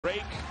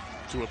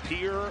to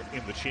appear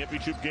in the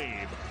championship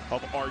game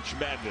of Arch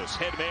Madness.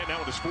 Head man now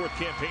in his fourth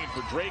campaign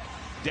for Drake,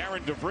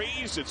 Darren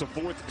DeVries. It's a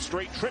fourth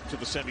straight trip to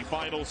the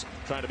semifinals,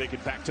 trying to make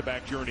it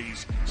back-to-back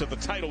journeys to the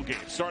title game.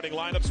 Starting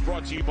lineups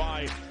brought to you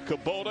by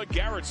Kubota.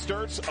 Garrett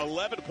Sturtz,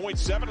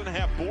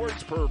 11.7.5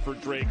 boards per for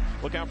Drake.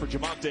 Look out for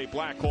Jamonte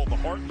Black, called the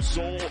heart and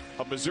soul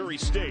of Missouri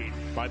State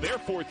by their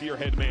fourth-year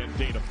head man,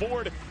 Dana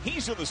Ford.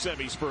 He's in the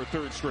semis for a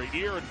third straight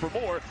year. And for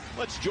more,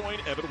 let's join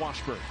Evan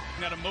Washburn.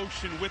 Got a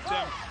motion with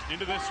them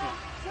into this one.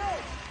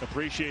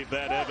 Appreciate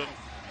that, Evan.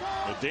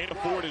 Dana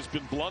Ford has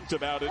been blunt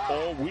about it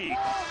all week.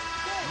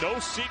 No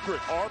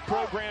secret, our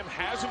program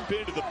hasn't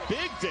been to the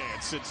big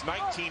dance since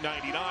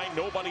 1999.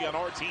 Nobody on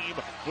our team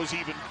was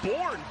even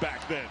born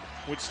back then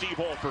when Steve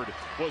Alford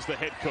was the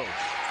head coach.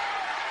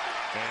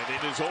 And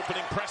in his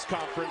opening press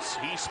conference,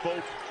 he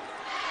spoke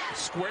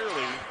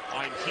squarely,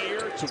 I'm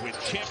here to win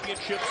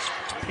championships,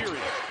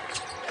 period.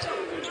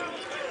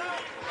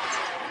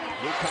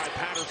 Lukai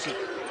Patterson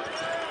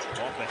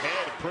off the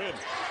head of Prim.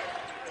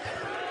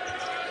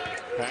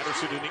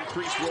 Patterson an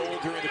increased role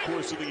during the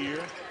course of the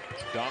year.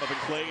 Donovan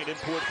Clay, an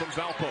import from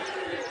Valpo.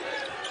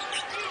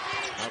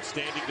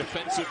 Outstanding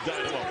defensive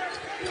dynamo.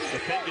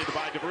 Defended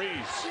by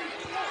DeVries.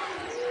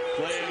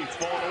 Clay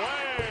falling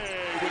away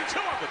with two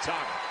on the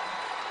top.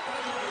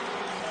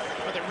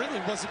 But there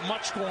really wasn't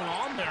much going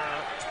on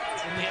there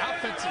in the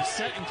offensive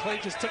set, and Clay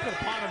just took it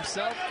upon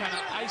himself, kind of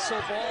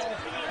ISO ball.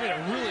 Made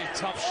a really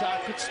tough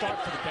shot. Good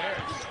start for the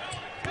Bears.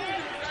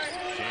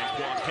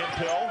 Shannon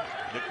Kempill,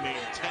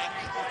 nicknamed Tank,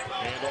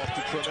 and off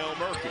to Tramel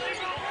Murphy.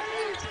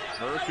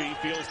 Murphy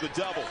feels the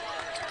double.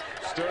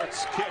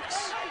 Sturtz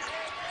kicks.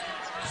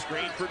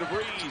 Screen for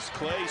DeVries.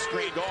 Clay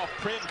screened off.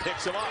 Prim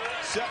picks him up.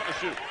 7 to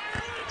shoot.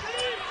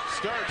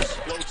 Sturtz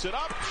floats it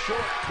up.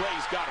 Short.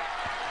 Clay's got it.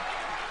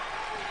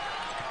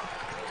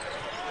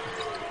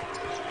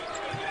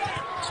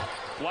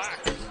 Black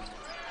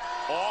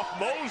off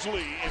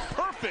Mosley in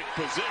perfect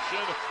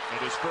position at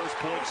his first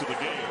points of the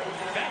game.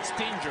 That's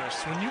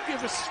dangerous. When you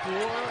give a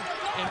scorer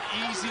an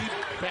easy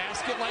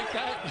basket like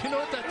that, you know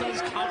what that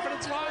does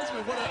confidence-wise? I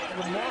mean, what a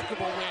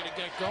remarkable way to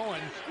get going.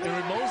 And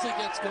when Mosley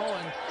gets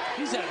going,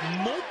 he's had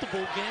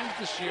multiple games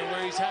this year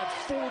where he's had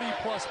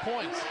 40-plus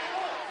points.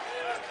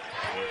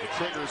 The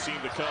Triggers seem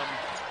to come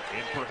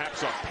in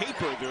perhaps on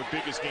paper their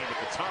biggest game at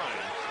the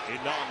time in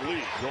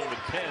non-league.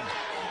 Roman Penn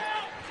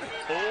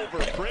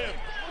over Prim.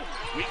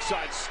 Weak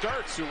side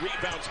Sturtz, who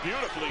rebounds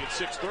beautifully at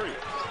 6'3".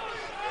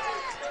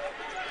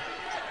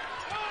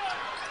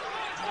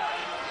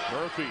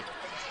 Murphy.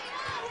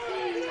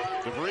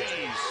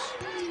 DeVries.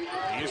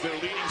 He is their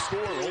leading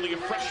scorer. Only a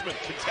freshman.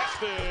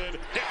 Contested.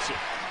 Hits it.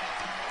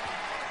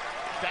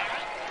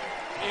 That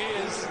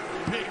is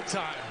big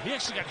time. He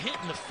actually got hit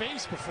in the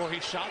face before he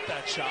shot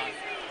that shot.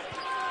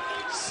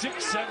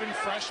 6'7"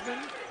 freshman.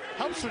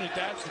 Helps when your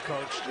dad's the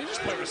coach. They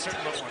just play with a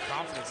certain level of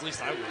confidence. At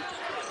least I would.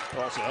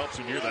 Also helps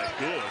when you're that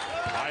good.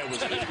 Iowa's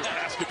Mr.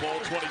 Basketball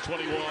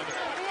 2021.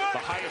 The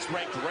highest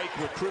ranked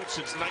recruit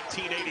since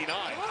 1989.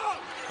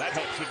 That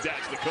helps when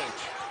dad's the coach.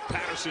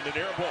 Patterson an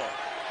air ball.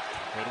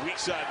 And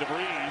weak side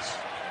DeVries.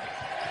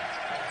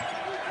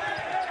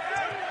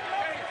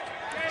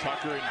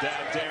 Tucker and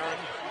dad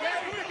Darren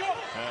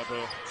have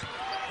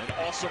an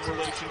awesome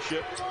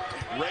relationship.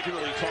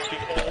 Regularly talking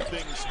all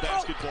things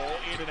basketball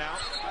in and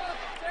out.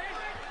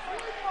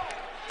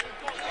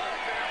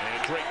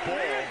 Drake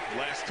Ball,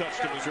 last touch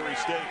to Missouri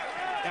State.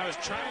 I was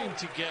trying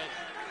to get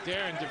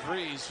Darren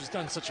DeVries, who's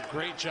done such a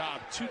great job,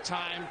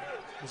 two-time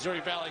Missouri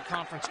Valley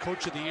Conference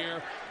Coach of the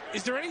Year.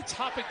 Is there any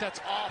topic that's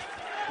off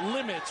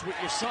limits with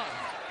your son?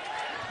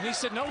 And he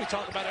said, no, we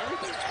talk about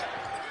everything.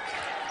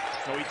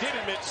 No, he did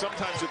admit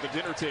sometimes at the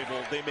dinner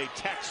table they may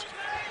text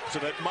so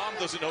that mom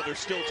doesn't know they're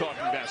still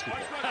talking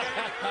basketball.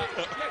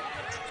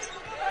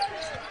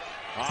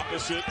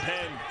 Opposite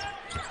Penn.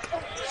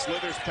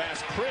 Slithers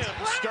past Prim.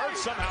 Sturtz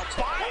somehow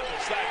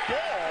finds that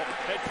ball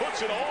and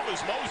puts it home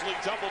as Mosley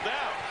tumbled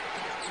down.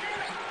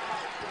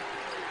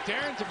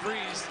 Darren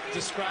DeVries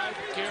described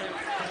Garrett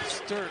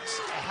Sturtz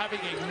having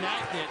a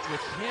magnet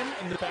with him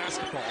and the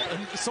basketball.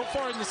 And so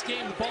far in this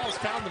game, the ball has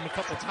found him a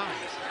couple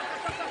times.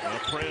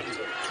 Prim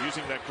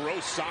using that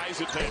gross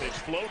size advantage,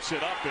 floats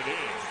it up and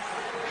in.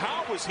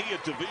 How was he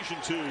at Division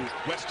II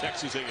West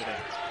Texas A&M?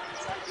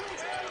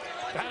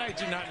 That I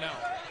do not know.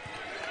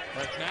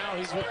 But now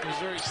he's with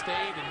Missouri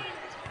State,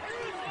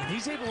 and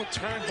he's able to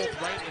turn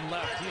both right and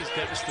left. He is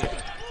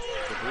devastating.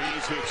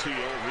 DeVries hits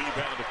heel,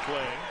 rebound to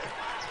Clay.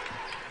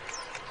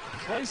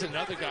 Clay's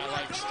another guy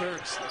like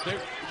Sturtz. They're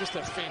just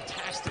a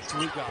fantastic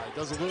glue guy.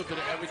 Does a little bit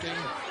of everything.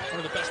 One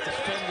of the best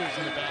defenders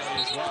in the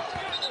Valley as well.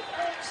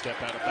 Step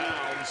out of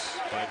bounds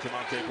by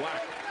Jamonte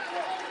Black.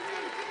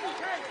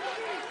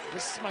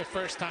 This is my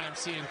first time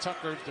seeing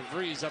Tucker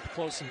DeVries up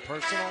close and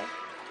personal.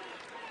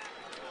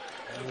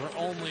 And we're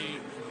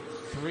only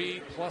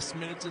 3+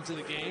 minutes into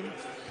the game.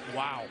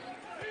 Wow.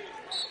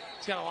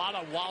 He's got a lot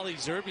of Wally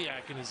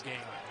Zerbiak in his game.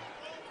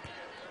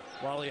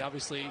 Wally,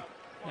 obviously,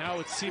 now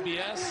with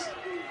CBS.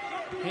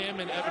 him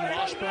and Evan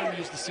Washburn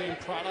used the same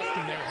product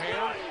in their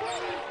hair,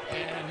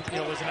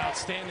 and was an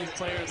outstanding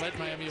player. Led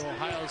Miami of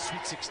Ohio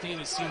Sweet 16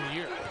 his senior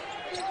year.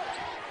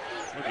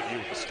 Look at you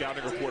with the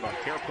scouting report on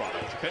hair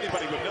products. If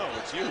anybody would know,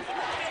 it's you.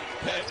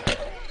 Penn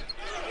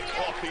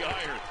off the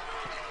iron.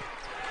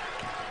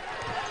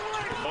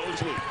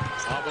 Mosley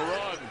on the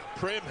run.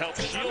 Prim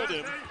helps shield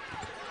him.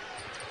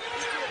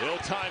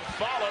 Ill-timed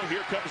follow.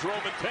 Here comes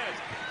Roman Penn.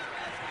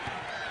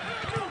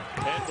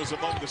 Penn was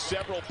among the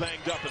several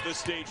banged up at this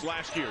stage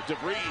last year.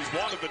 DeVries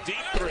wanted the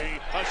deep three.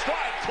 A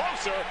stride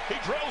closer. He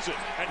drills it.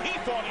 And he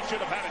thought he should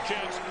have had a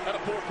chance at a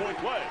 4-point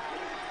play.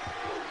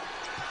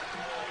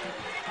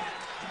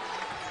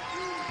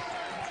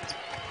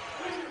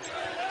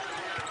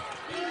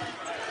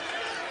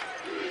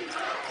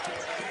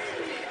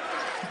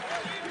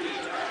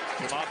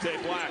 Monte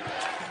Black.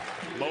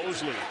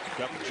 Mosley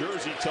got the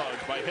jersey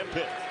tugged by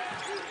Hemphill.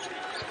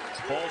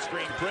 Ball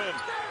screen Prim.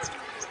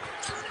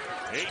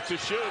 8 to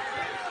shoot.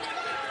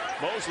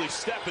 Mosley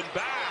stepping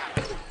back.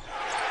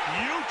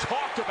 You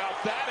talked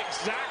about that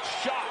exact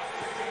shot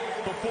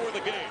before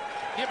the game.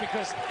 Yeah,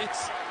 because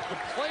it's the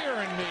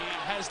player in me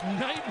has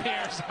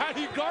nightmares. How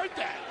do you guard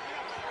that?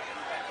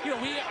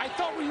 I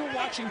thought we were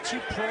watching two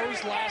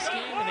pros last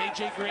game, and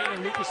A.J. Gray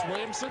and Lucas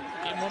Williamson,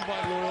 game won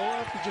by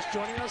Loyola, for just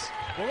joining us.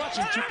 We're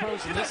watching two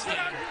pros in this game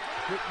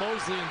with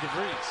Mosley and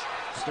DeVries.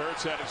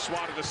 Sturtz had it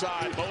swatted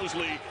aside.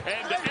 Mosley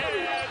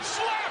end-to-end,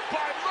 slapped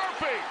by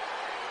Murphy.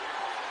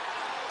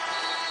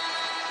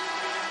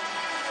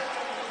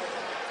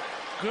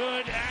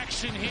 Good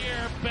action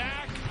here,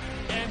 back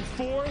and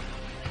forth.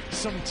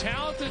 Some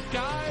talented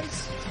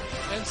guys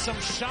and some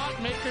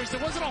shot makers.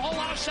 There wasn't a whole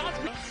lot of shots.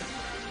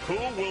 Who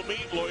will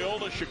meet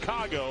Loyola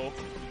Chicago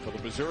for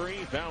the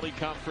Missouri Valley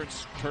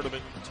Conference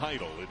Tournament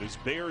title? It is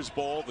Bears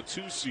ball, the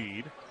 2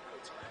 seed.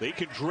 They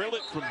can drill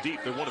it from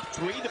deep. They're one of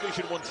 3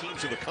 Division I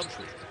teams in the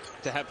country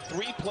to have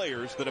 3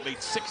 players that have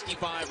made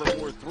 65 or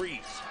more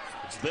threes.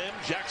 It's them,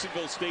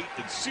 Jacksonville State,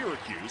 and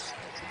Syracuse.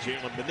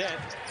 Jalen Bennett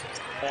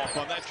off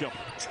on that jumper.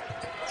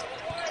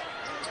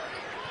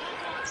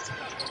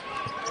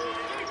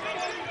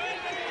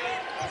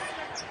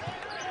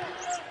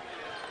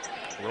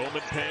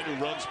 Roman Penn,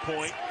 who runs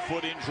point,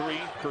 foot injury,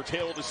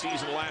 curtailed the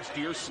season last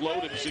year,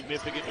 slowed him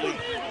significantly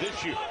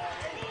this year.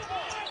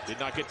 Did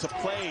not get to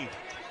play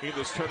in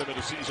this tournament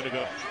a season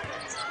ago.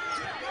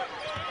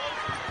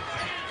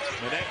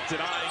 Manette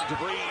denying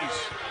DeVries,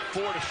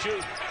 4 to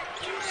shoot.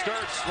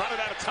 Sturtz running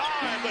out of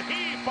time, the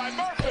heave by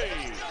Murphy.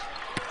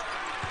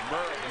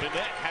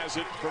 Manette has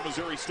it for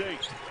Missouri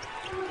State.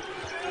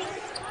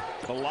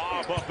 The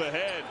lob up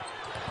ahead.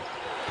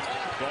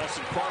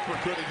 Dawson Parker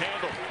couldn't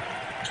handle.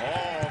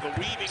 Oh, the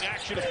weaving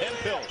action of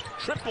Hemphill.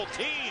 Triple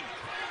team.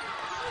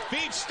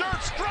 Feeds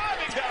Sturtz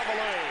driving down the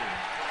lane.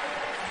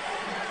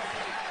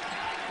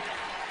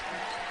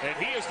 And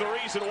he is the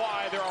reason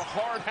why there are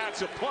hard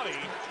hats aplenty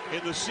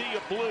in the sea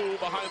of blue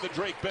behind the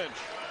Drake bench.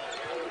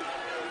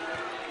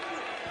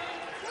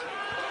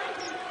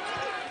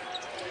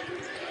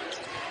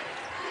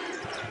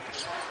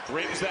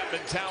 Brings that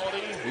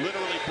mentality,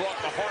 literally brought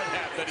the hard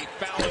hat that he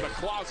found in a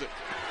closet.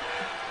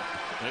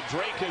 And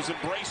Drake has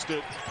embraced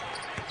it.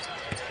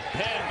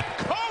 Penn,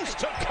 coast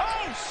to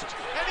coast,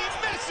 and he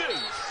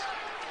misses.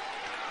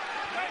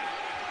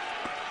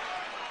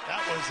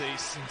 That was a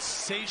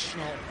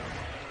sensational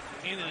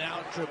in and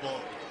out dribble.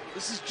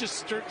 This is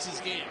just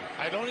Sturtz's game.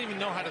 I don't even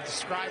know how to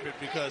describe it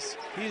because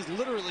he is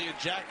literally a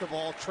jack of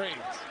all trades.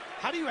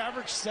 How do you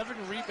average 7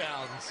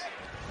 rebounds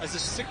as a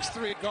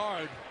 6'3"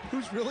 guard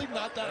who's really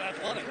not that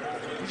athletic?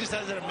 He just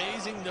has an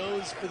amazing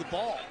nose for the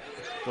ball.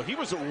 Well, he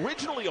was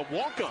originally a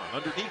walk-on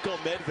under Nico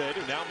Medved,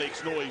 who now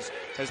makes noise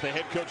as the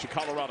head coach of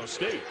Colorado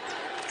State.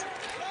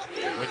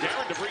 When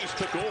Darren DeVries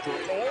took over,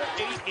 all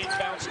 8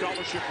 inbound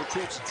scholarship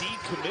recruits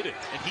decommitted,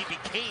 and he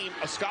became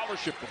a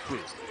scholarship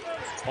recruit.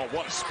 Oh,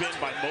 what a spin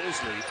by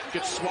Mosley.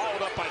 Gets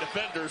swallowed up by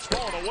defenders,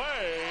 thrown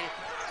away.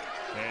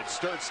 And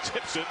Sturtz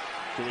tips it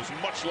to his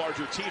much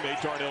larger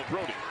teammate, Darnell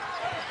Brody.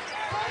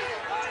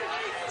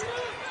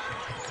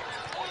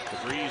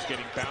 DeVries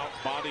getting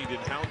bodied and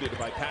hounded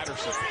by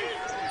Patterson.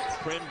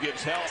 Prim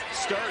gives help.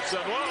 Sturtz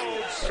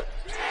unloads.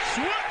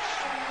 Switch!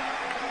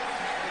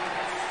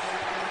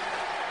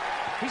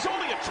 He's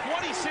only a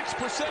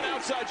 26%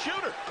 outside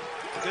shooter.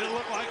 Didn't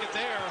look like it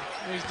there.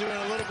 He's doing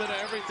a little bit of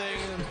everything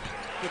and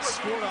gets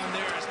scored on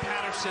there as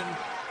Patterson.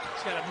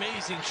 He's got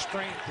amazing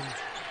strength. And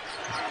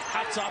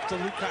hats off to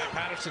Lukai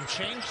Patterson.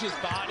 Changed his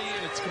body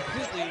and it's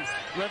completely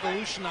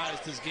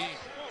revolutionized his game.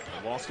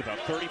 He lost about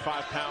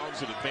 35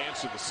 pounds in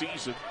advance of the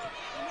season.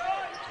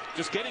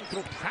 Just getting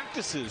through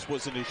practices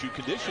was an issue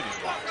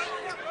conditioning-wise.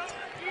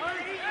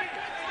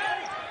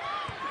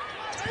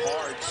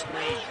 Hard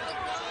screen.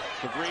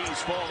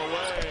 DeVries falling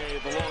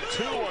away. The long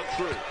 2 on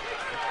through.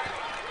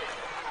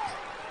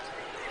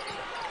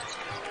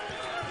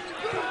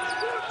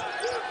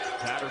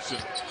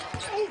 Patterson.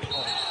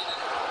 Oh.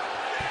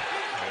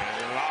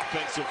 And an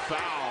offensive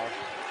foul.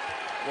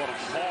 What a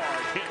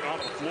hard hit on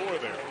the floor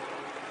there.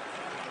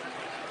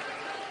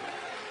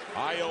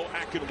 Ayo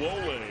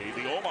Akinwole,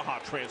 the Omaha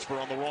transfer,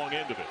 on the wrong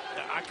end of it.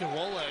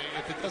 Akinwole,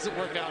 if it doesn't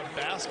work out in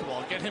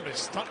basketball, get him a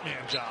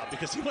stuntman job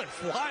because he went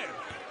flying.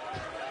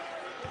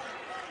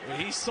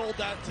 He sold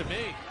that to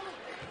me.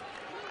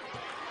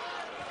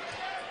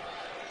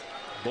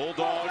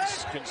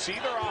 Bulldogs can see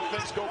their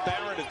offense go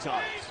barren at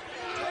times.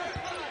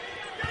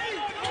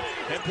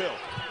 Hemphill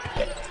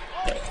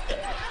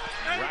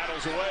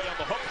rattles away on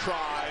the hook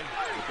try.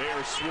 The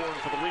Bears swarm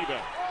for the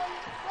rebound.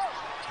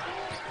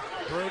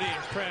 Brody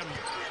and Prim.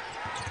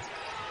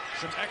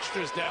 Some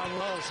extras down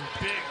low, some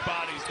big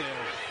bodies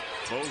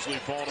there. Mosley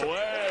falling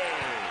away.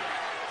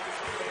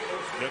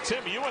 Now,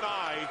 Tim, you and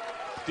I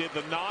did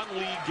the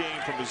non-league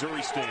game from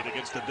Missouri State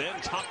against the then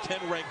top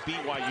 10 ranked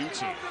BYU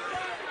team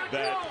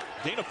that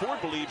Dana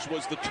Ford believes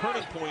was the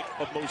turning point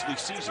of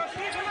Mosley's season.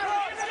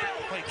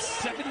 Like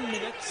 7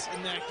 minutes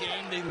in that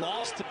game, they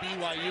lost to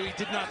BYU. He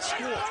did not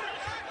score,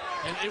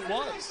 and it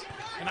was.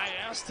 And I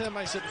asked him,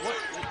 I said,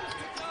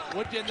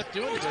 what did you end up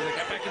doing today? I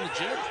got back in the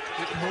gym.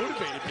 It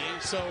motivated me.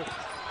 So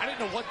I didn't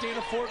know what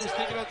Dana Ford was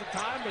thinking at the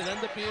time, but it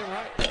ended up being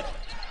right.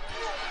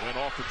 Went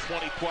off for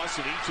 20 plus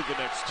in each of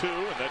the next two,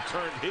 and that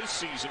turned his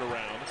season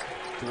around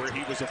to where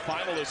he was a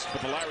finalist for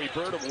the Larry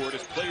Bird Award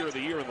as Player of the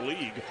Year in the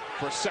league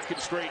for a second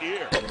straight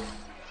year.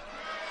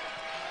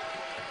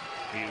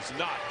 He is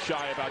not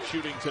shy about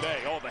shooting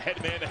today. Oh, the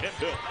head man to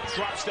Hemphill.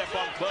 Drop step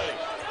on Clay,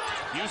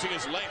 using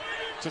his length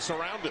to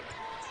surround him.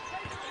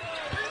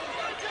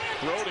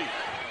 Brody.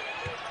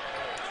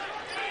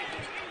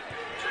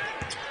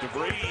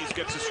 DeVries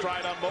gets a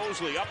stride on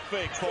Mosley. Up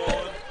fake,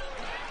 Paul.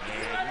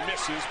 And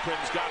misses.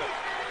 Prim's got it.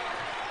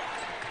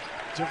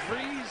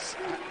 DeVries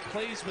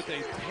plays with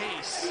a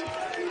pace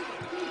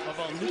of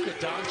a Luka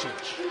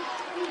Doncic.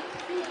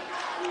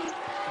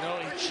 You know,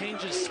 he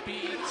changes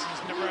speeds.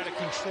 He's never out of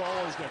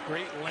control. He's got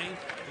great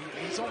length.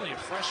 He's only a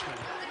freshman.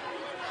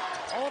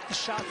 All of the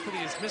shots that he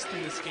has missed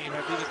in this game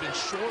have either been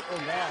short or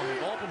long.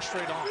 They've all been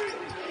straight on.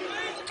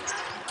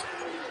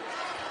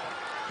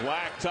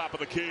 Black, top of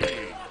the key.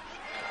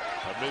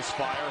 A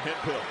misfire.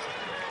 Hemphill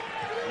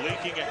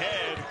leaking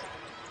ahead.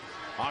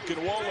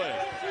 Akinwole.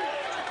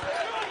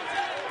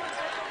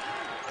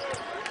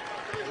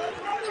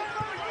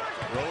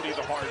 Brody,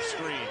 the hard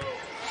screen.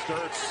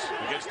 Sturts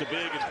against the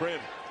big and Prim.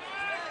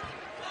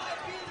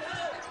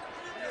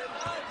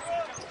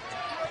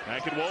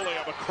 Akinwole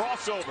on the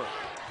crossover.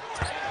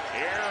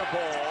 Air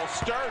ball.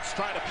 Sturts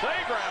trying to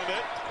playground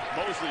it.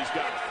 Mosley's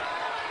got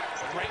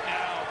it. Right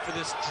now, for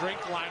this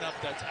Drake lineup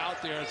that's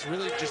out there, it's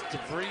really just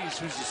DeVries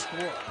who's the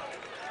scorer.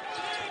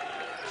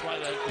 That's why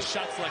the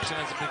shot selection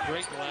hasn't been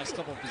great the last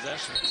couple of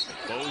possessions.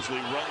 Mosley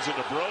runs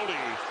into Brody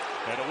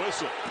and a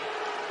whistle.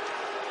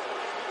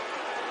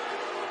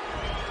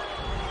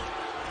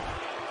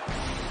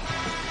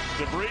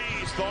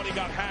 DeVries thought he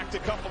got hacked a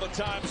couple of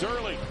times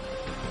early.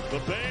 The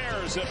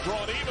Bears have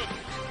brought even.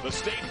 The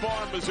State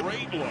Farm is a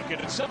great look, and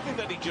it's something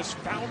that he just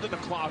found in the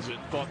closet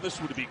and thought this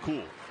would be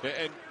cool.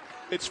 And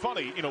it's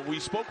funny, you know, we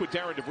spoke with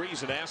Darren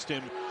DeVries and asked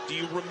him, do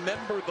you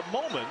remember the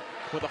moment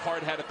when the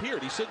hard hat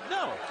appeared? He said,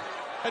 no.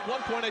 At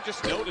one point, I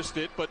just noticed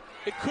it, but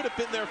it could have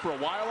been there for a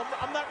while.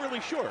 I'm not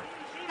really sure.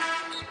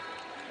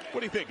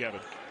 What do you think,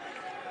 Evan?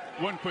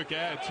 One quick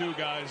add, too,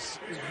 guys.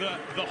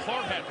 The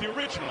hard hat, the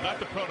original, not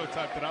the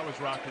prototype that I was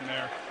rocking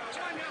there.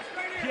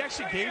 He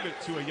actually gave it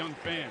to a young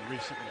fan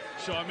recently.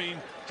 So, I mean,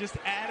 just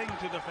adding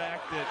to the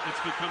fact that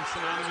it's become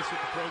synonymous with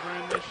the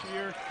program this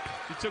year,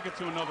 he took it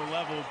to another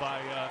level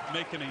by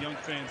making a young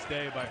fan's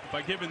day,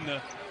 by giving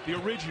the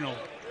original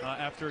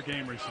after a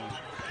game recently.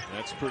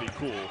 That's pretty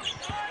cool.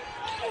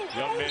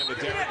 Young man that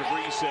Darren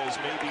DeVries says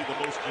may be the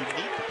most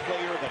unique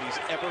player that he's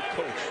ever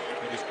coached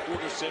in his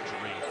quarter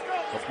century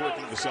of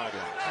working the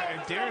sideline.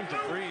 And Darren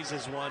DeVries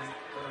has won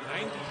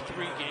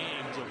 93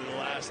 games over the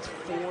last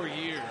 4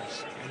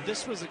 years. And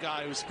this was a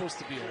guy who was supposed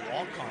to be a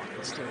walk-on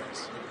in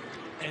Sturts.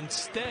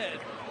 Instead,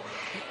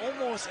 he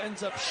almost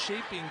ends up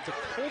shaping the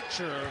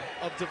culture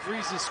of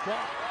DeVries'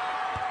 squad,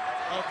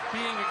 of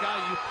being a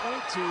guy you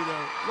point to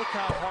look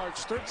how hard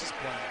Sturts is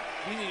playing.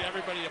 We need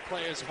everybody to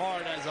play as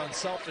hard, as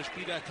unselfish,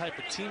 be that type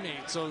of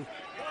teammate. So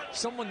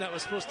someone that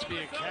was supposed to be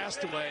a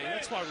castaway,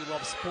 that's why we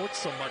love sports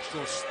so much,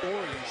 those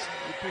stories.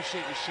 We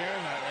appreciate you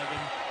sharing that, Evan.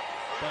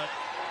 But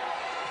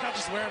he's not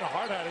just wearing a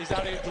hard hat, he's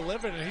out here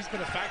delivering, and he's been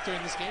a factor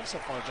in this game so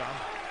far, John.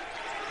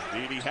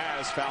 Indeed he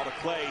has. Foul to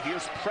Clay.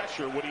 Here's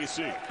pressure. What do you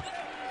see?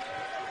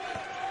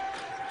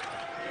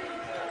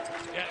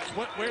 Yeah,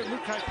 where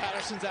Lukai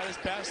Patterson's at his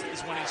best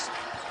is when he's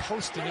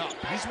posting up.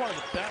 He's one of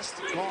the best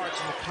guards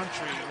in the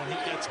country when he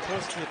gets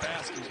close to the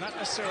basket. He's not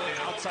necessarily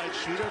an outside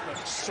shooter, but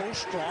so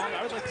strong.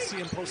 I would like to see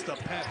him post up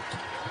Penn.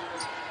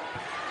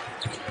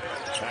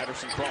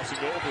 Patterson crossing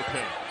over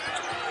Penn.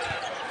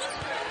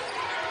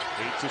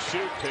 8 to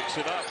shoot, picks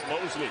it up.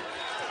 Mosley.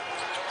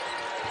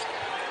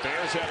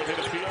 Bears haven't hit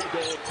a field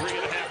goal in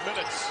 3.5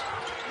 minutes.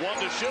 1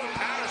 to shoot.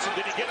 Patterson,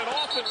 did he get it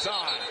off in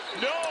time?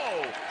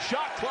 No!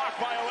 Shot clock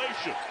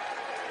violation.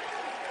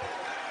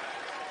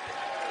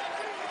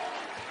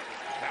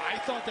 I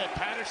thought that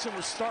Patterson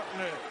was starting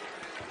to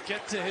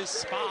get to his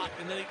spot,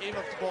 and then he gave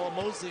up the ball.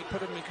 Mosley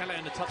put him kind of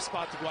in a tough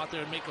spot to go out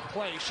there and make a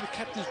play. He should have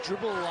kept his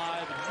dribble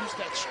alive and used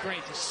that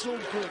strength. He's so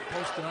good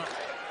posting up.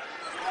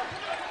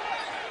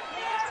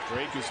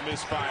 Drake is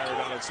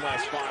misfired on its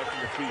last 5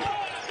 from the field.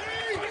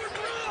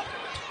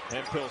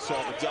 Hemphill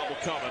saw the double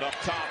coming up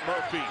top.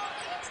 Murphy.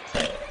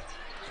 And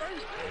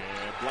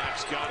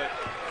Black's got it.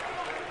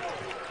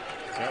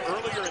 Now,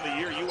 earlier in the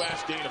year, you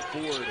asked Dana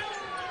Ford,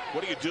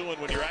 what are you doing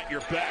when you're at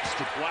your best?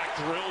 And Black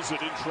drills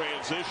it in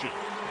transition.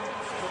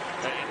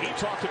 And he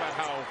talked about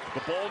how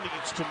the ball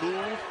needs to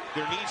move.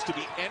 There needs to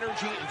be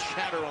energy and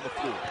chatter on the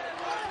floor.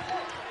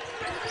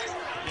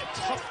 Yeah,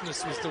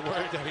 toughness was the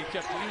word that he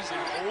kept using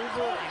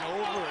over and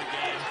over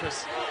again,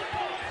 because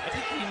I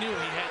think he knew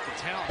he had the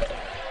talent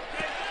there.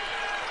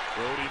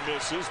 Brody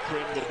misses,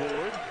 Prim the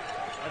board.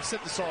 I've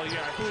said this all year.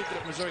 I believe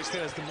that Missouri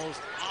State has the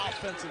most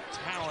offensive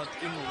talent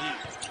in the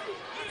league.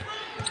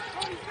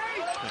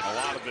 And a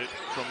lot of it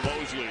from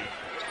Mosley.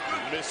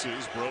 He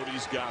misses.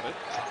 Brody's got it.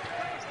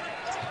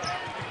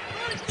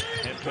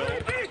 Hemphill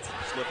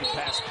slipping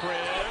past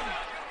Prim.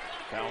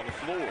 Down on the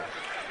floor.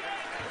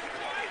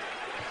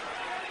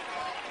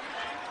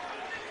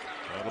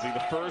 That'll be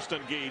the first on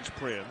Gage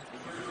Prim,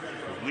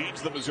 who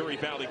leads the Missouri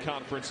Valley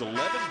Conference.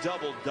 11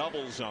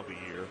 double-doubles on the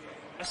year.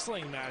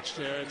 Wrestling match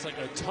there. It's like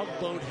a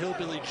tugboat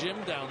hillbilly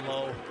gym down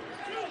low.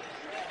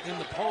 In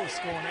the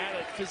post, going at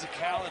it,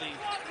 physicality,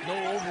 no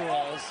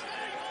overalls.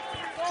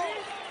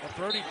 But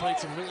Brody played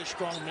some really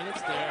strong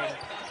minutes there. And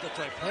that's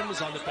why Prim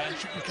was on the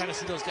bench. You can kind of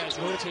see those guys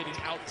rotating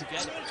out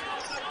together.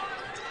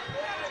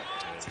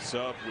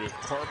 Sub with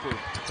Harper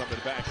coming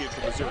back in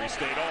for Missouri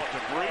State. Oh,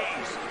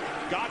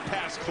 DeVries got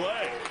past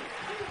Clay.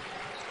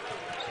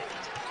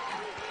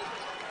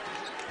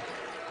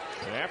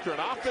 And after an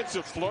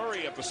offensive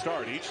flurry at the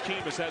start, each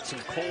team has had some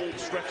cold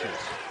stretches.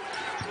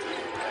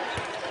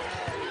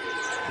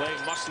 Clay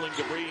muscling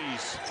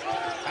DeVries.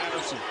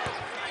 Patterson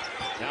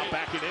now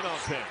backing in on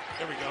Penn.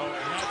 There we go.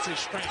 And that's his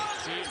strength.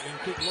 See, and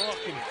good look.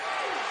 And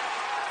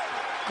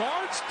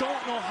guards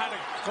don't know how to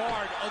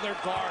guard other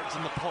guards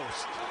in the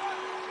post.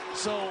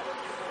 So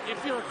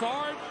if you're a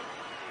guard,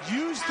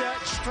 use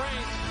that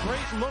strength.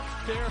 Great look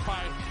there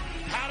by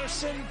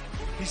Patterson.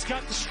 He's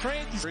got the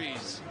strength.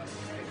 Breeze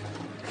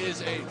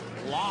is a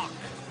lock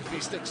if he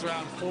sticks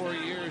around 4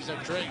 years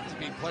at Drake to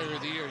be player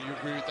of the year. You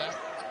agree with that?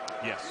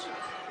 Yes.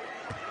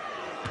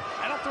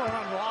 I don't throw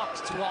around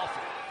locks too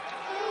often.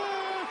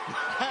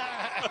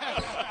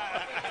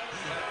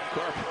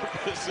 Carper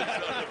misses on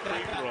the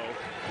free throw.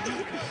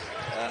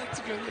 That's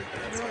a good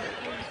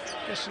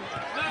question.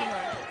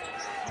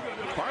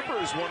 Carper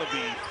is one of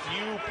the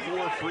few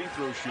poor free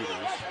throw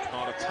shooters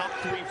on a top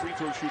 3 free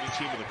throw shooting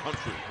team in the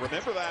country.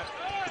 Remember that.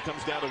 It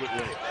comes down to it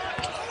late.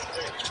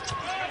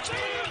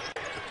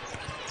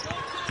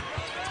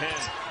 10.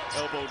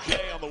 Elbow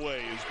J on the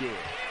way is good.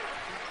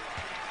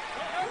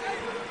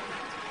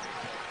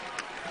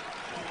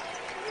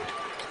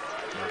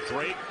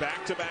 Drake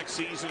back-to-back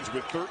seasons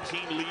with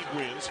 13 league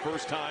wins.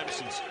 First time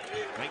since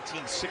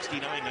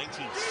 1969,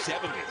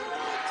 1970.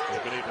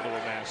 They've been able to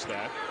amass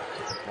that.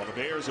 While the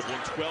Bears have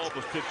won 12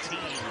 of 15.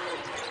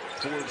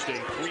 Forged a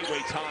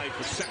 3-way tie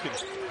for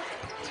second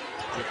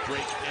with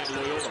Drake and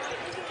Loyola.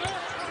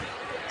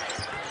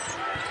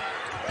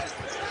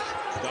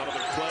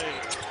 Donovan Clay.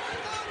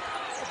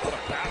 What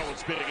a battle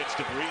it's been against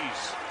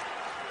DeVries.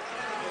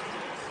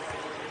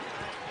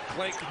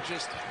 Clay can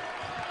just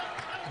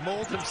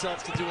mold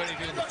himself to do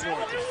anything on the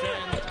floor.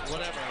 Defend,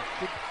 whatever.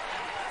 Good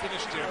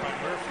finish there by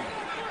Murphy.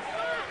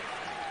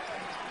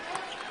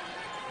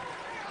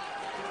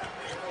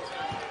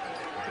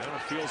 Now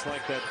it feels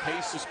like that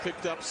pace has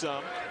picked up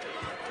some.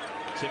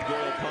 Tim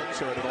Goyle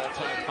punts are at an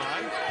all-time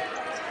high.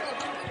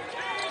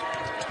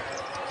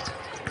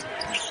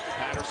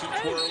 Patterson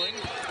twirling,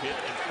 hit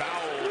and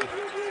fouled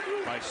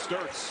by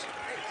Sturtz.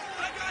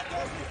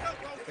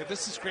 Yeah,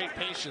 this is great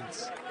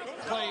patience.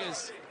 Clay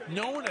is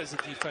known as a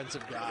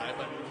defensive guy,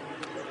 but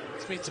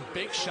he's made some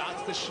big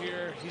shots this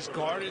year. He's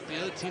guarded the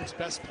other team's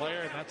best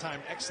player, and that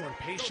time excellent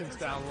patience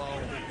down low,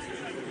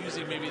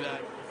 using maybe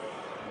that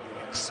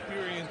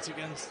experience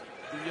against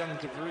the young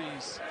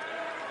DeVries.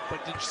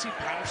 But did you see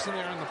Patterson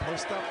there on the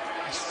post-up?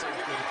 He's so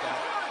good at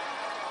that.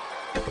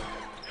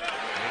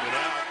 Made it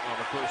out on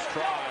the first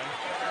try.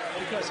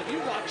 Because if you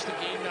watch the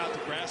game now at the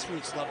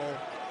grassroots level,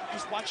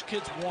 just watch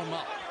kids warm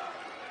up.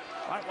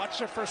 Watch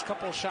their first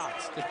couple of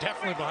shots. They're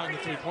definitely behind the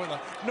three-point line.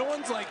 No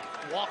one's like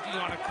walking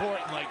on a court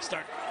and like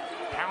start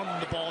pounding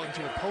the ball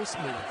into a post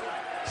move.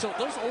 So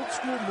those old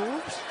school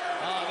moves,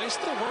 they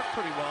still work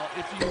pretty well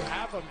if you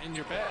have them in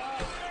your bag.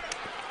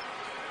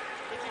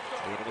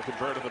 Able to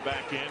convert to the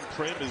back end.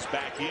 Prim is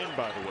back in,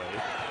 by the way.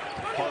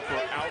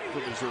 Harper out for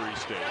Missouri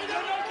State.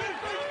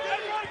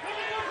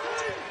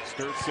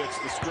 Sturtz sets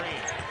the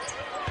screen.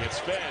 Gets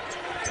fed.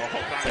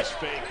 Oh, nice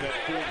fake. That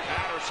fooled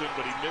Patterson,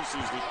 but he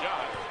misses the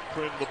shot.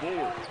 Prim the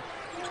board.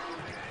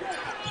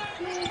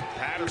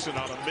 Patterson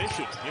on a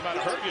mission. He might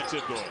have hurt you,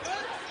 Tim Goyle.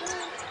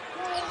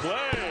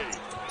 Clay.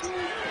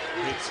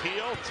 Hits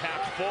heel,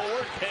 tapped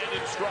forward, Penn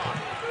in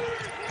stride.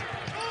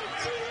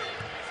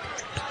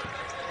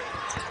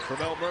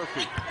 Tramel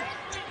Murphy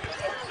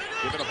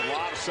giving up a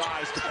lot of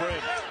size to Prim.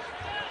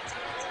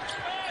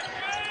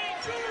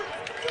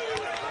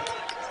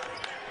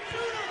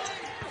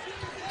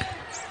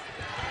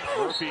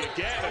 Murphy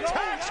again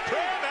attacks Prim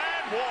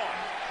and one.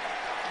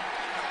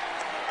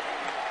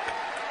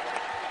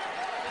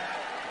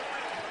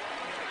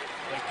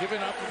 They're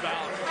giving up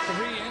about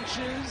 3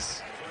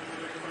 inches,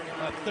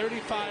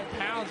 35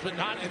 pounds, but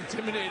not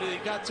intimidated. He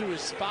got to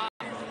his spot.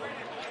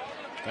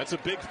 That's a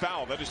big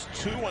foul. That is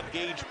 2 on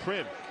Gage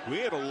Prim. We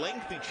had a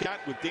lengthy chat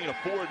with Dana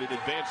Ford in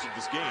advance of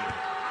this game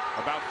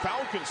about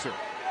foul concern.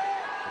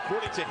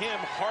 According to him,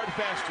 hard,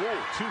 fast rule.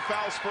 2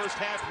 fouls first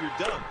half,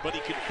 you're done. But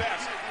he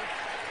confessed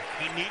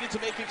he needed to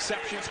make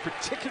exceptions,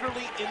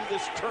 particularly in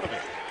this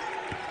tournament.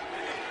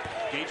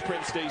 Gage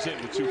Prim stays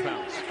in with 2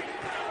 fouls.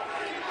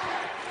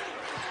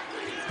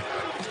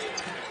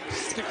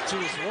 Stick to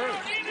his word.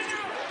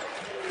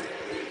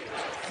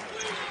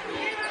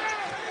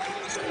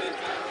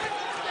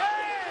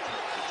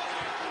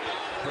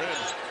 Prim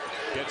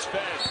gets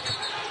fed.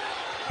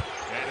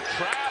 And a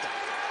trap.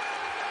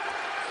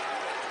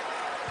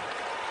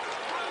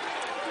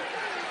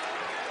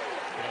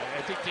 Yeah,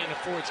 I think Dana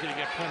Ford's going to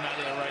get Prim out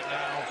of there right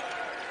now.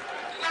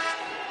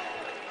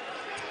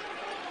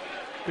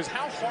 Because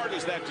how hard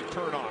is that to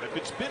turn on? If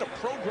it's been a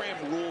program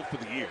rule for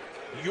the year,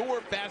 your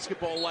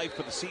basketball life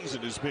for the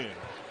season has been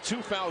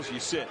 2 fouls,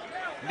 you sit.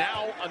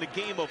 Now on a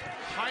game of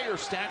higher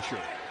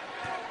stature,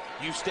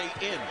 you stay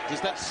in. Does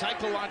that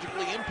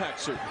psychologically impact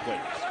certain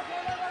players?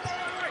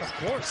 Of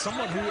course,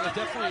 someone who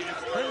definitely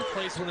Prim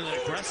plays with an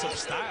aggressive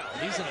style.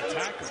 He's an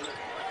attacker.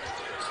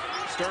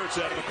 Starts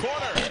out of the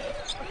corner.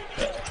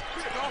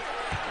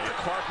 And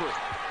Carper.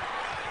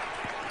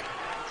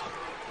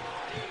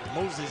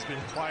 Mosley's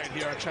been quiet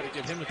here. I try to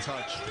give him a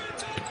touch.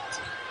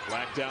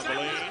 Black down the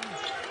lane.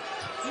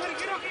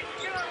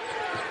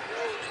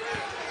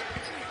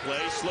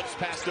 Play slips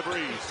past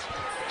DeVries.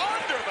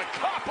 Under the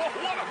cup. Oh,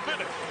 what a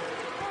finish.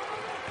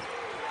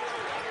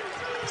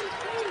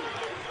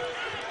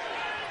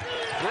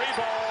 Three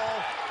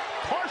ball.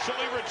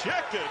 Partially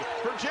rejected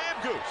for Jam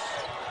Goose.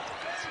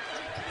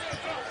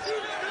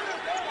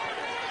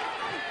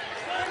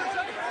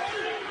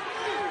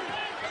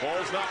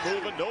 Ball's not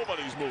moving.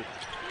 Nobody's moving.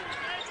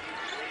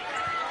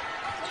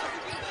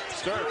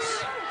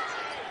 Sturts.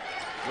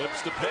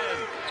 Flips to Penn.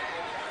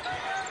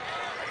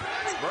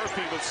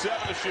 Murphy with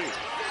 7 to shoot.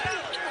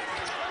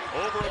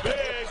 Over a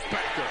big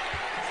backer.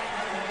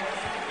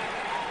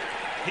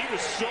 He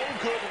was so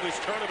good in this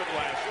tournament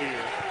last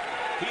year.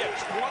 He had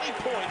 20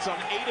 points on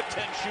 8 of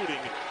 10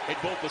 shooting in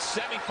both the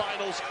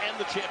semifinals and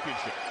the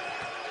championship.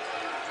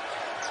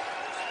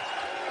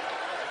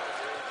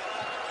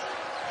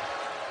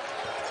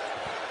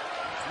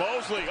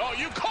 Mosley, oh,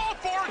 you called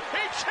for it.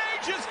 He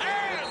changes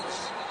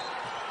hands.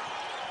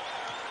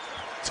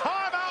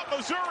 Timeout,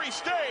 Missouri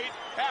State,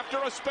 after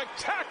a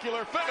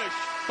spectacular finish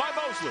by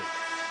Mosley.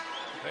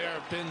 There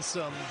have been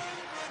some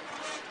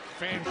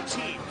fan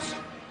teams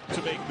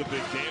to make the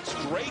big dance.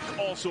 Drake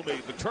also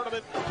made the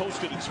tournament,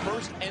 posted its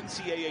first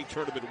NCAA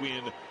tournament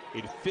win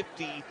in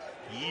 50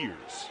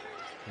 years.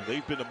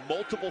 They've been to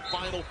multiple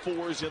Final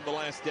Fours in the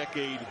last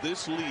decade.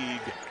 This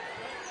league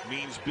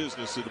means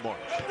business in March.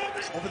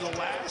 Over the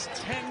last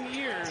 10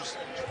 years,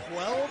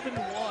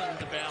 12-1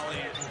 the Valley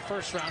in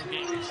first-round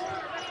games.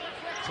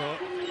 So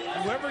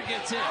whoever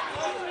gets in,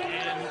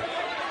 and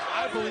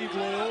I believe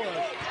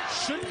Loyola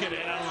should get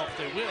in. I don't know if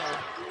they will.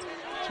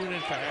 Tune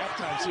in for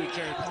halftime, see what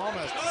Jerry Palm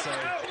has to say.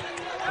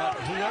 But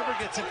whoever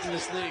gets into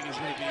this league is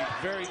going to be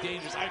very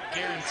dangerous. I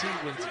guarantee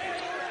wins the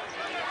game.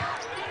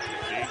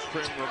 Gage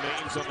Prim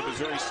remains on the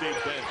Missouri State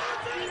bench.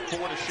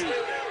 4 to shoot.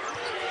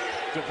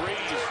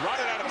 DeVries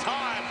running out of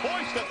time.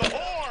 Hoist at the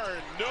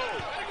horn. No.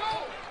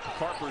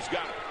 Carper's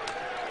got it.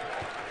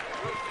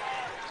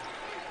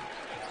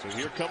 So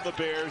here come the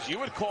Bears. You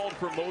had called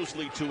for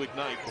Mosley to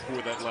ignite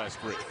before that last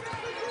break.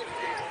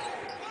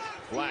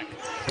 Black.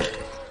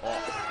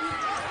 Off.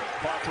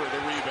 Carper the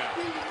rebound.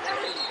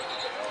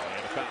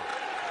 And a foul.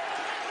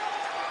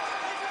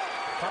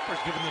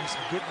 Carper's giving them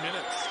some good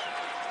minutes.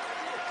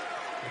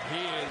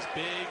 He is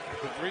big.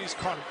 DeVries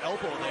caught an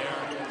elbow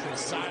there to the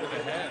side of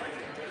the head.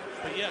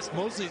 But yes,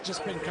 Mosley's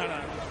just been kind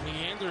of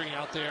meandering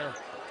out there.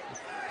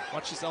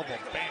 Watch his elbow.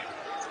 Bam.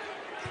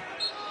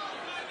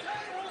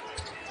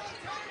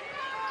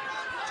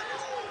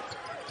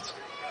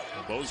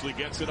 Mosley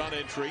gets it on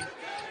entry.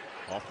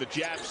 Off the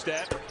jab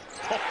step.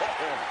 Oh,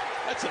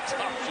 that's a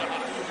tough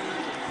shot.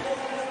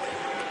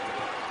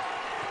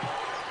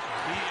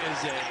 He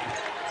is a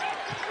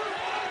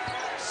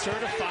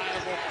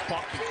certifiable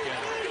bucket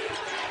getter.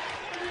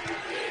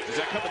 Does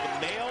that come in the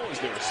mail? Is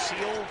there a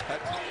seal? How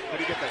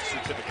do you get that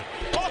certificate?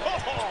 Oh!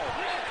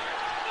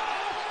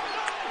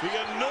 The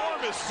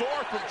enormous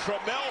soar from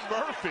Tramel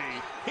Murphy.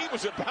 He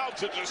was about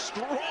to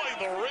destroy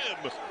the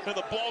rim, and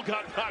the ball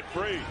got knocked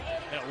free.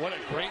 Yeah, what a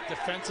great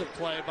defensive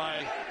play by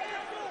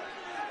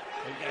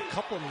a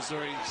couple of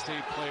Missouri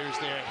State players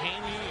there.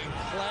 Haney and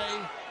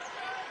Clay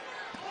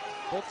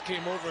both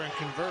came over and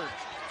converged.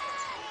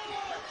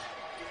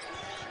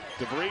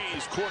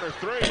 DeVries, corner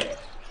three.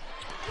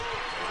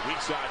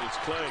 Weak side is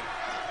Clay.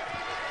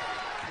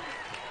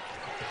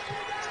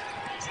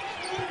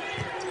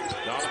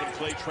 Donovan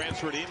Clay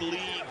transferred in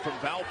league from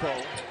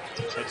Valpo.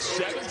 At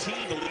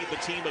 17 to lead the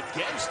team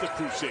against the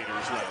Crusaders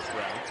last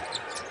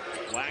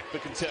round. Black the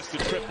contested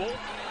triple.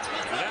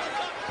 And out.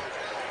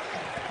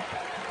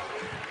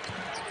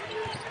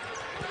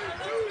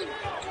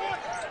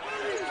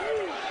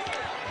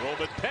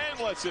 Roman Penn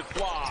lets it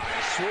fly.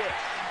 Swift.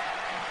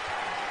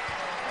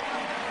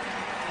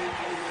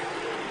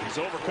 He's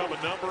overcome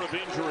a number of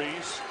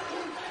injuries.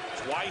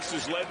 Twice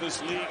has led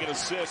this league in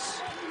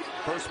assists.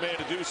 First man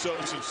to do so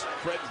since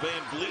Fred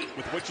Van Vliet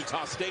with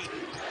Wichita State.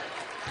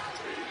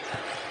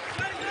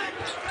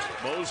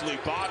 Mosley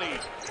body.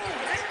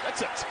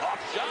 That's a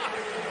tough shot.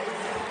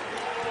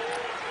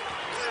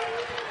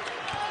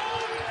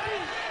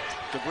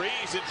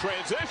 DeVries in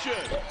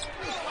transition.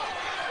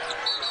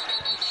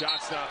 The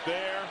shot's not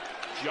there.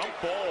 Jump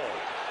ball.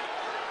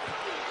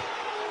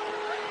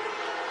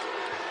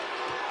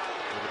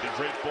 It'll be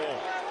great ball.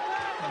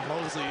 And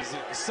Mosley is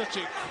such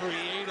a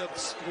creative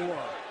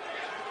scorer.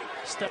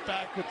 Step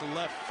back with the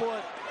left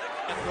foot.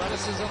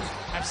 Athleticism.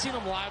 I've seen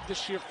him live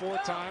this year 4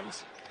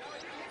 times.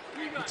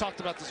 We talked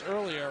about this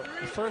earlier.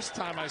 The first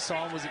time I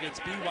saw him was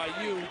against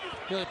BYU.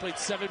 He only played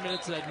 7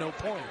 minutes and had no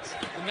points.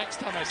 The next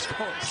time I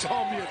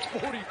saw him, he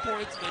had 40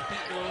 points and they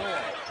beat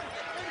Illinois.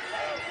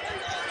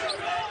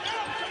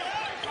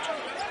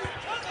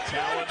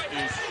 Talent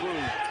is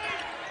true.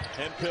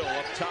 Hemphill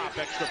up top,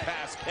 extra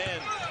pass,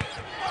 Penn.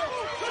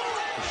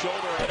 The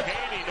shoulder of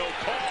Haney, no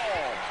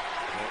call.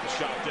 And the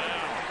shot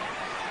down.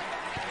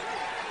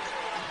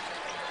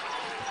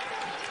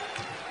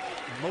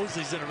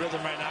 Mosley's in a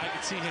rhythm right now. I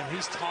can see him.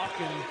 He's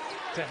talking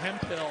to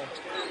Hemphill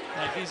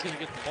like he's going to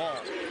get the ball.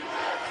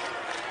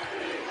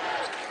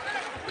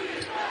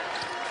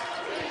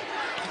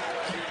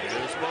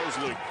 Here's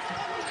Mosley.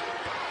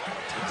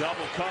 The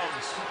double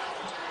comes.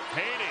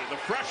 Haney, the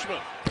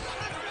freshman.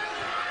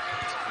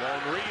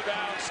 Long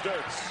rebound,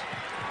 Sturts.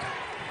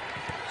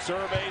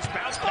 Surveys,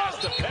 bounce pass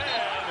to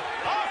Penn.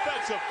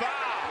 Offensive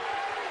foul.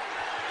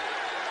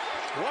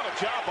 What a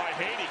job by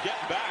Haney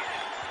getting back.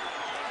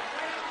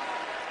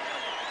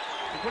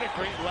 What a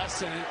great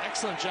lesson. An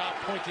excellent job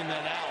pointing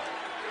that out,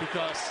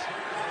 because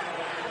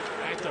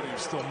I thought he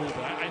was still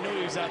moving. I know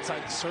he was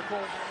outside the circle.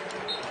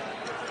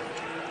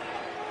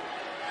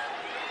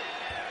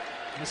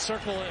 The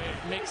circle,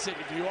 it makes it,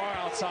 if you are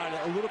outside,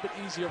 a little bit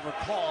easier of a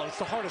call. It's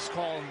the hardest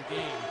call in the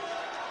game.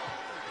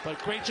 But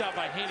great job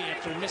by Haney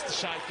after he missed the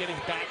shot, getting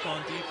back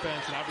on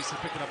defense and obviously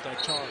picking up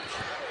that charge.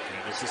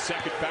 And it's the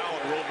second foul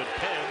on Roman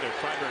Penn, their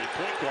primary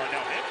point guard.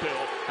 Now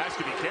Hemphill has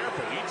to be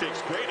careful. He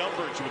takes great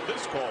umbrage with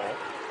this call.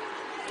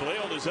 Play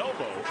on his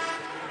elbow.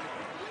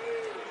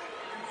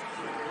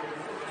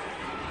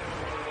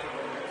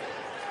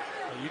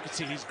 You can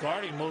see he's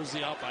guarding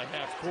Mosley out by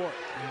half court.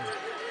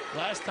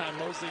 Last time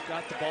Mosley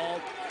got the ball,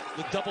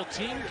 the double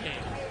team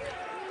came.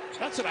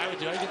 That's what I would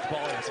do. I get the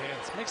ball in his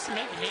hands. Make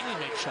Haney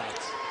make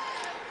shots.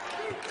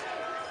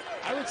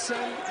 I would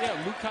send,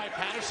 Lukai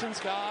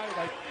Patterson's guy.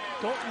 Like,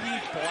 don't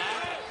leave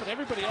Black, but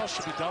everybody else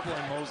should be doubling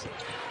Mosley.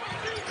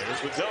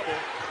 There's the double.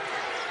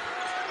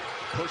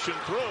 Pushing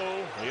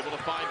through, able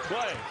to find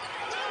Clay.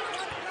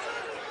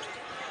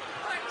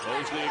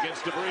 Mosley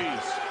against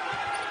DeVries.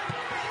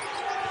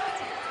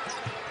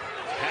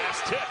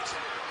 Pass tipped.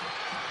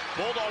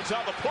 Bulldogs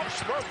on the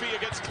push. Murphy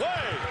against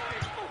Clay.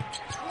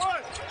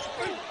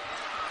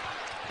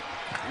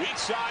 Weak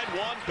side,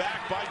 one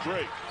back by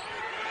Drake.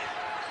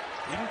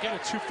 You can get a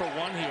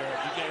 2-for-1 here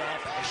if you get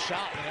off a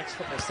shot in the next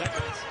couple of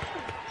seconds.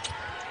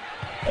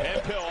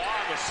 Hemphill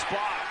on the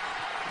spot.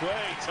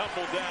 Clay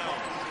tumbled down.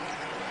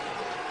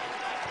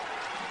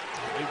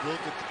 They will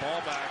get the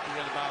ball back. We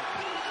got about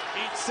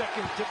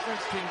 8-second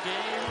difference between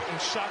game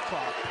and shot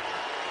clock.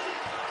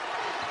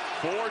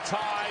 4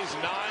 ties,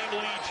 9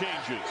 lead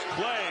changes.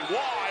 Clay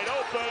wide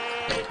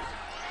open.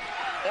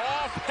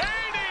 Off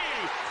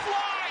Haney.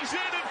 Flies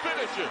in and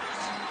finishes.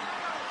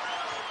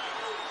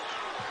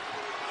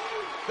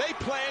 They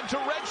plan to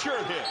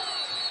redshirt him.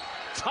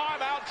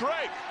 Timeout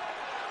Drake.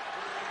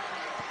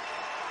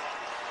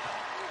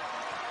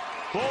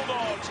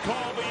 Bulldogs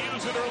call the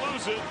use it or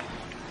lose it.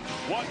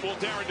 What will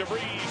Darren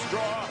DeVries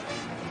draw?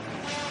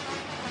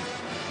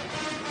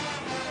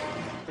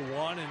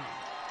 One, and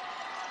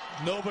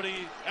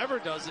nobody ever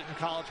does it in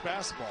college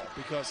basketball,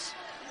 because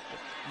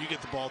you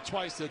get the ball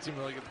twice, the other team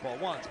really get the ball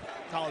once.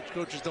 College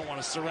coaches don't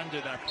want to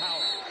surrender that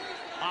power.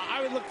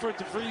 I would look for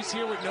DeVries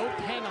here with no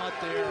Penn out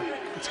there.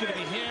 It's going to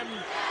be him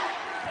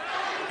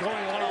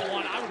going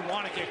one-on-one. I would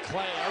want to get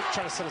Clay. I would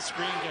try to set a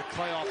screen and get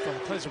Clay off them.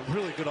 Clay's a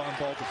really good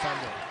on-ball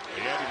defender.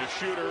 He added a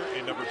shooter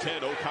in number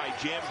 10, Okai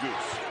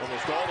Jamgoose.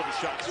 Almost all of his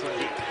shots from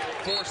deep.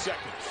 4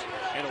 seconds.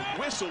 And a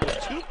whistle with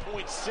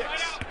 2.6.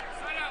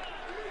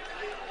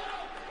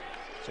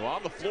 So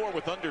on the floor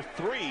with under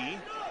 3.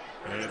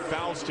 And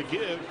fouls to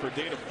give for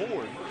Dana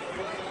Ford.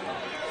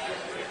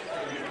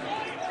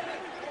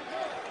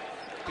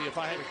 If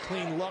I had a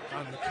clean look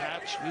on the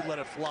catch, we'd let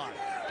it fly.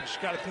 But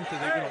you got to think that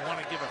they're going to want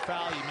to give a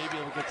foul. You may be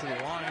able to get to the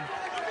line.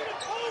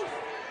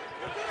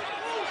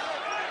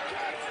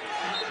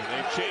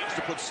 change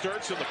to put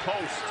Sturts in the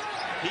post.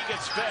 He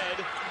gets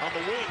fed on the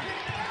wing.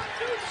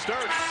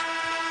 Sturts.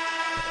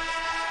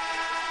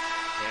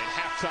 And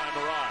halftime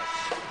arrives.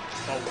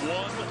 A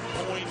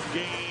 1-point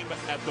game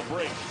at the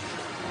break.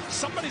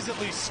 Somebody's at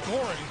least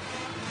scoring.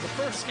 The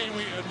first game,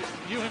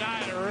 you and I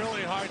had a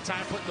really hard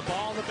time putting the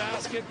ball in the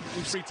basket.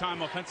 Free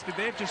time offensively.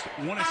 They have just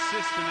one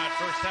assist in that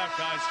first half,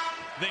 guys.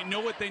 They know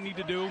what they need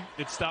to do.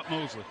 It's stop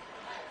Mosley.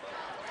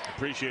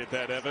 Appreciate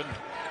that, Evan.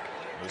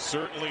 It's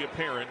certainly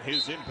apparent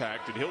his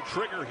impact, and he'll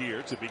trigger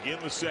here to begin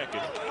the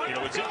second. You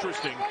know, it's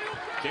interesting.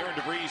 Darren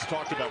DeVries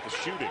talked about the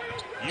shooting.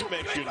 You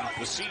mentioned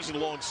the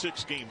season-long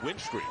 6-game win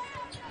streak.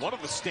 One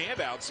of the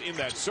standouts in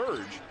that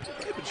surge,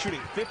 they've been shooting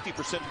 50%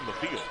 from the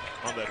field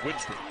on that win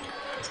streak.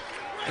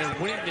 And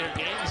winning their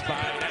games by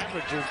an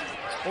average of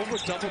over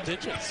double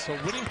digits, so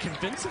winning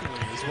convincingly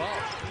as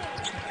well.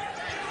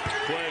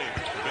 Play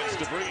against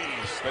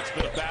DeVries. That's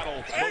been a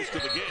battle most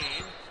of the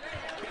game.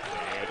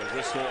 And a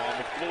whistle on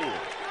the floor.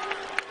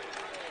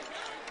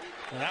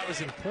 And that was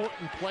an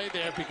important play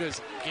there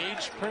because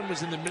Gage Prim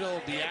was in the middle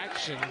of the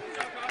action.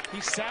 He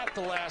sat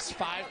the last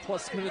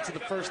 5+ minutes of the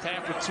first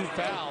half with 2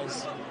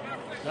 fouls.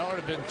 That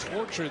would have been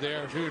torture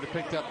there if he would have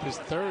picked up his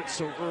third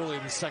so early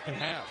in the second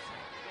half.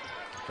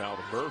 Foul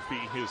to Murphy,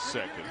 his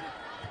second.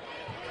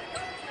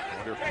 I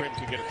wonder if Prim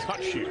can get a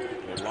touch here.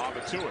 They lob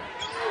it to him.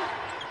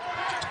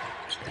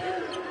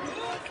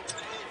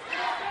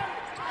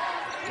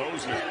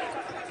 Mosley.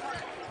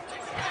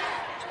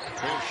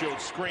 Prim showed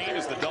screen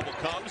as the double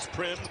comes.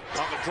 Prim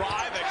on the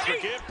drive,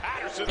 extra give.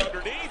 Patterson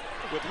underneath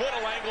with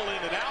little angle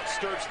in and out.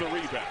 Sturts the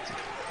rebound.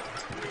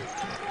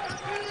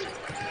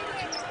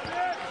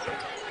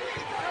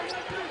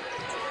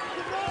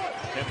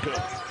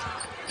 Hemphill.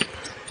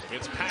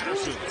 It's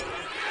Patterson.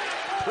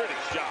 Pretty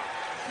shot.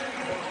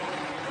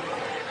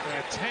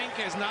 Tank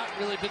has not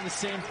really been the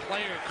same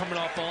player coming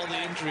off all the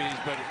injuries,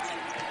 but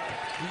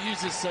he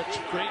uses such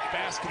great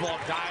basketball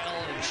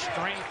guile and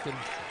strength, and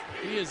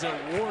he is a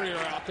warrior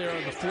out there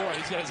on the floor.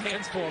 He's got his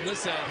hands full on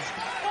this end,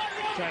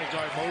 trying to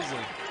guard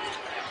Mosley.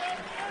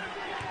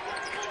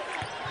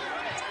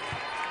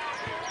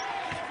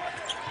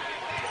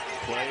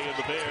 Play in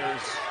the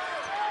Bears.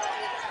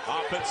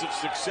 Offensive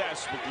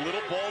success with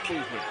little ball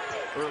movement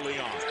early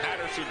on.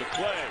 Patterson to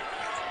Clay.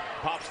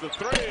 Pops the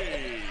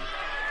three.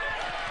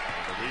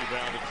 And the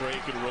rebound to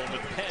Drake and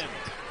Roman Penn.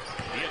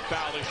 He had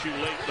foul issue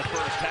late in the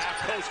first half.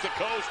 Coast to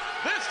coast.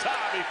 This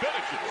time he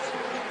finishes.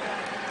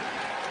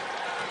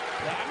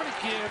 Now, I'm going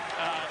to give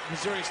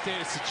Missouri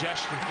State a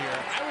suggestion here.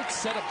 I would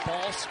set a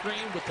ball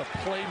screen with a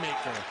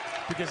playmaker,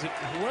 because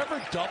whoever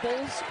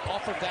doubles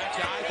off of that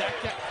guy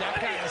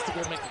has to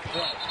go make a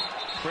play.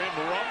 Prim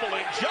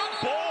rumbling, jump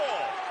ball!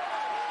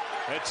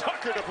 And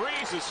Tucker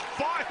DeVries is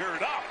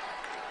fired up.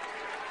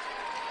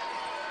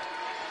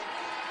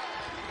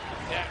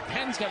 Yeah,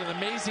 Penn's got an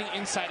amazing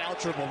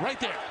inside-out dribble right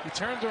there. He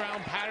turned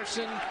around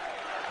Patterson.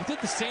 He did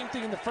the same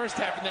thing in the first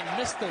half and then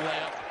missed the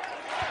layup.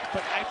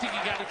 But I think you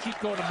got to keep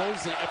going to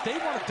Mosley. If they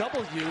want to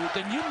double you,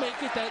 then you make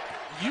it that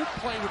you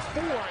play with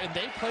 4 and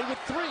they play with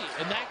 3.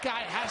 And that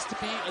guy has to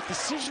be a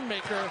decision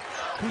maker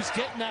who's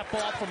getting that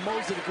ball from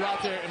Mosley to go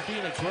out there and be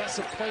an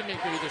aggressive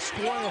playmaker, either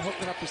scoring or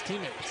hooking up his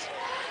teammates.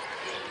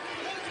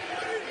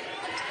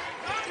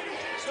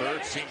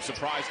 Sturts seems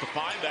surprised to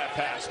find that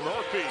pass.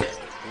 Murphy,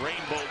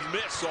 rainbow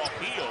miss off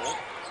heel.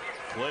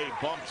 Clay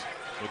bumped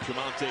with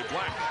Tremonte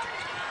Black.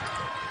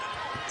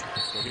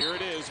 So here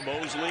it is.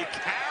 Mosley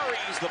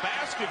carries the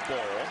basketball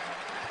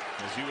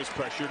as he was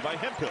pressured by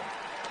Hemphill.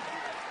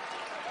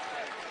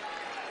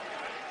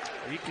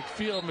 You could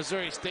feel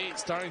Missouri State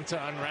starting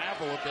to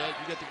unravel a bit.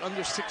 You got the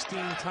under 16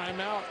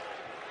 timeout.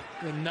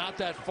 They're not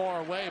that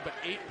far away, but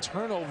 8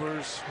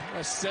 turnovers,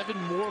 7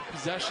 more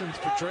possessions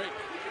for Drake.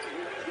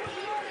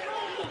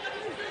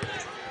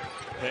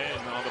 Penn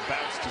on the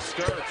bounce to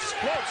Sturts.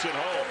 Floats it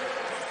home.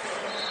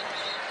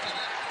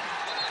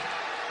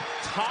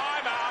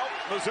 Timeout,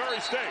 Missouri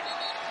State.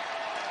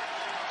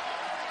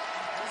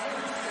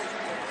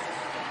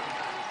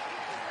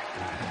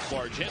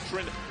 Large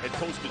entrant had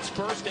posted its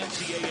first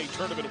NCAA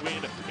tournament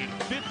win in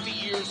 50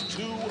 years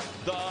to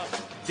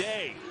the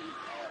day.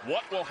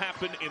 What will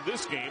happen in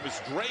this game is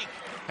Drake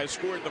has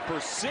scored the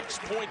first 6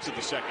 points of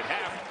the second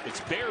half.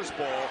 It's Bears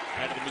ball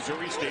out of the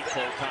Missouri State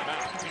full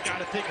timeout. You got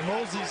to think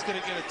Mosley's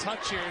going to get a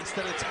touch here.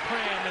 Instead it's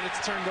Prim and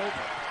it's turned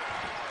over.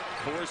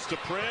 Forced to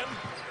Prim.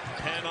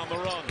 Penn on the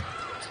run.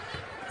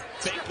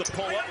 Fake the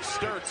pull-up.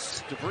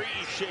 Sturts.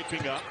 DeVries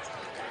shaping up.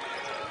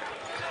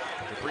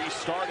 DeVries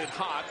started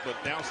hot, but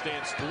now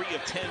stands 3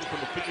 of 10 from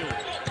the field.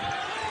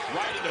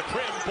 Right into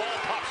Prim. Ball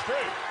pops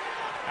free.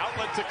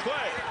 Outlet to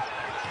Clay.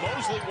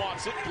 Mosley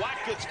wants it.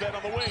 Black gets fed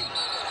on the wing.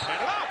 And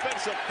an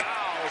offensive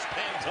foul as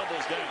Penn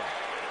tumbles down.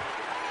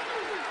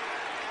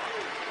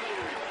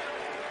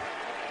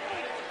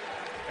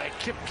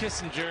 Kip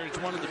Kissinger is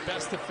one of the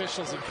best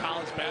officials in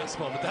college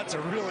basketball, but that's a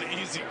really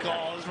easy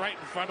call. It's right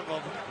in front of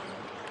him.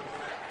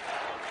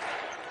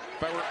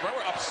 If I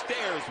were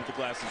upstairs with the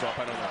glasses off,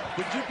 I don't know.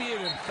 Would you be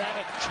an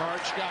emphatic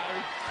charge guy?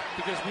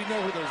 Because we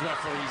know who those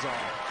referees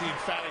are. The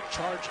emphatic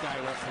charge guy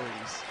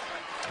referees.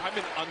 I'm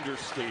an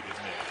understated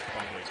man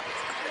by me.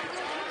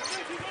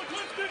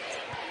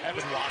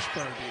 Evan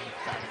Washburn being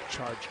kind of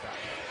charge back.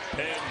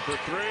 Penn for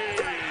three.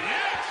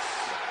 Yes!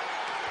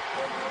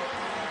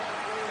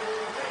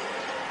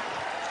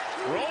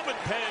 Roman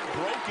Penn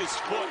broke his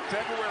foot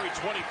February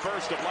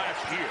 21st of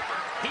last year.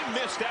 He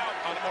missed out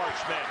on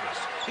March Madness.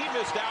 He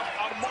missed out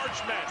on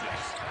March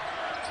Madness.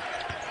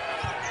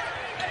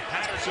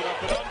 Patterson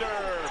up and under.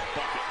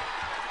 Bucket.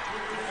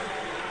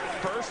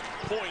 First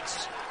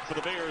points for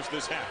the Bears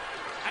this half.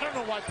 I don't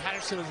know why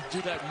Patterson doesn't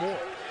do that more.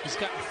 He's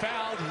gotten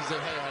fouled. He's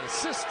had an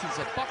assist. He's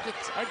had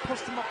buckets. I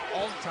post him up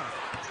all the time.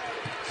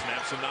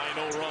 Snaps a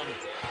 9-0 run.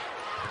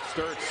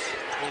 Sturts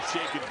will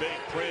shake and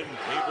bake. Prin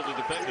able to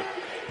defend him.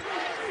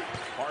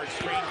 Hard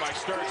screen by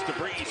Sturts to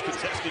Breeze.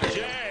 Contested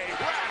Jay.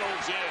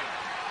 Rattles in.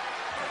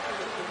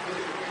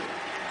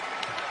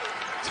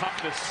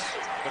 Toughness,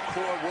 the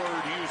core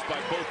word used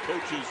by both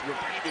coaches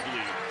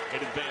repeatedly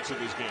in advance of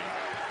this game.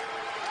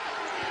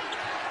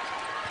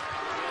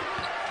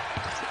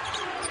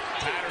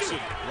 Patterson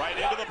right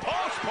into the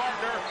post,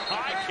 partner.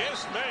 High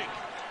kiss make.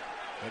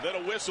 And then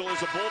a whistle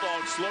as a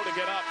Bulldog slow to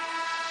get up.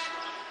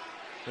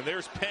 And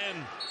there's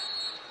Penn.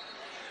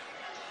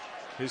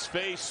 His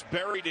face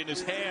buried in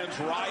his hands,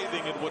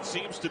 writhing in what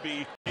seems to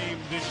be game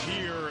this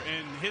year,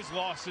 and his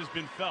loss has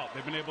been felt.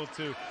 They've been able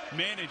to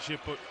manage it,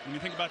 but when you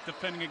think about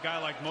defending a guy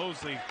like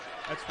Mosley,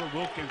 that's where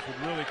Wilkins would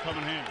really come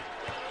in handy.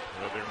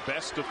 Well, their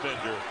best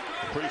defender.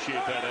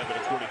 Appreciate that, Evan,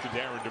 according to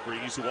Darren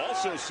DeVries, who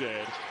also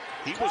said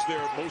he was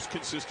their most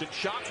consistent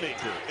shot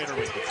maker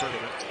entering the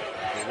tournament.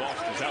 He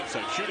lost his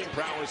outside shooting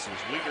prowess, his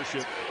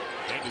leadership,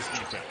 and his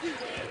defense.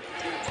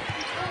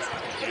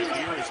 And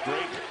here is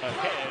Drake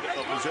ahead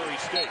of Missouri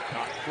State.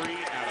 Caught free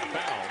out of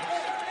bounds.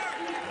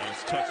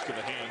 Nice touch to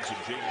the hands of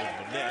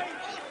Jalen Manette.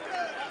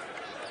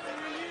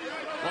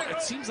 Well,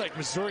 it seems like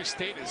Missouri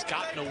State has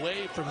gotten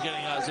away from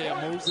getting Isaiah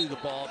Mosley the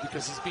ball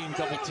because he's being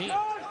double teamed.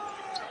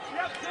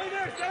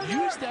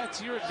 Use that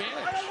to your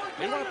advantage.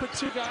 They want to put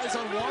two guys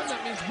on one.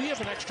 That means we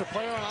have an extra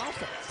player on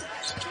offense.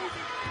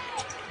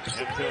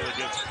 Hemphill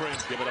against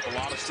Prince, giving up a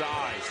lot of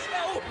size.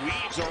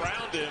 Weaves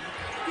around him.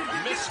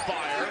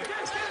 Misfire.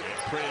 And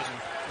Prin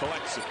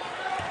collects it.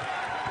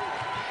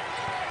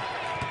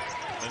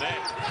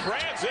 Manette.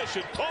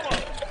 Transition. Pull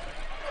up.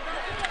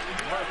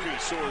 Murphy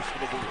soars for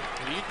the board.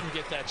 You can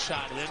get that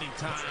shot at any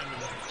time.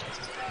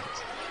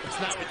 It's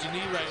not what you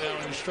need right now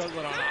when you're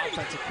struggling on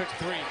offense. A quick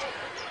three.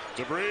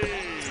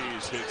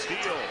 DeVries hits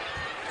heel.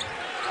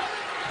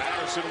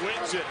 Patterson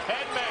wins it.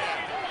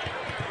 Headman.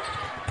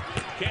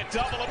 Can't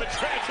double him in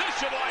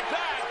transition like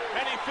that.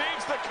 And he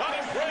feeds the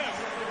cutting Prim.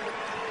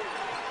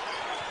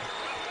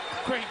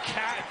 Great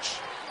catch.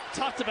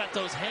 Talked about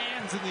those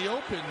hands in the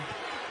open.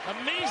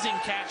 Amazing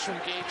catch from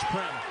Gage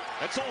Prim.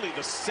 That's only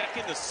the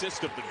second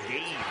assist of the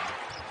game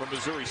from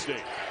Missouri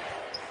State.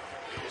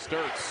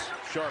 Sturts,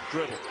 sharp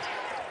dribble.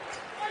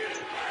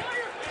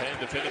 Penn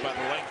defended by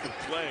the length of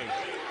play.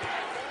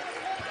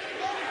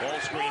 Ball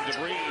screen,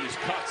 DeVries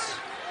cuts.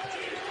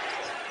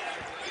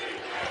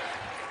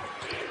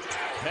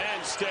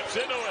 Penn steps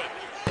into it.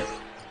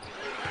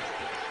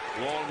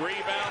 Long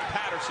rebound,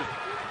 Patterson.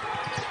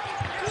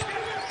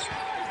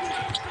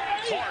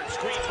 Hard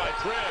screen by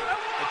Prim,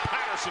 and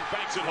Patterson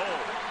banks it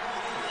home.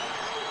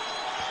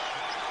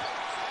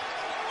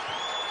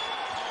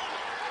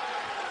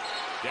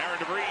 Darren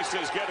DeVries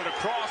says get it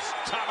across.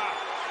 Timeout.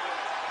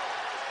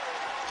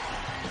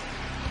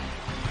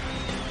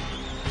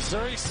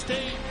 Missouri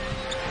State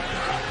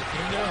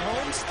in their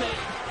home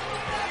state.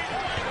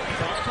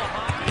 From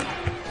behind.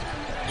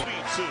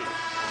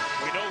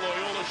 We know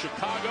Loyola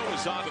Chicago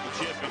is on to the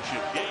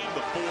championship game.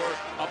 The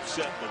 4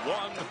 upset the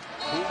 1.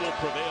 Who will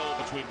prevail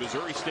between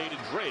Missouri State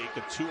and Drake?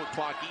 A 2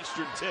 o'clock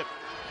Eastern tip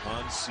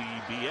on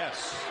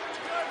CBS.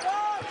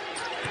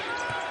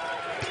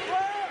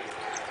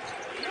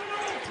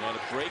 And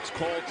if Drake's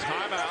called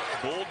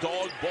timeout,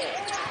 Bulldog ball.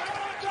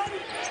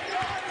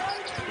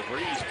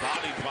 DeVries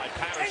bodied by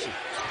Patterson.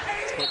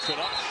 Puts it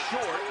up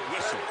short,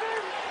 whistle.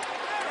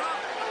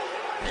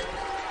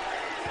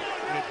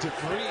 And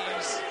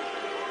DeVries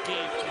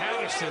gave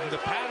Patterson to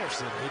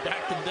Patterson. He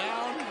backed him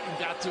down and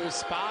got to his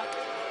spot.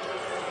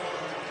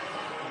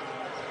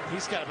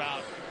 He's got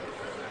about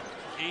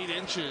 8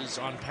 inches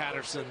on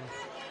Patterson.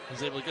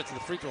 He's able to get to the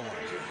free throw line.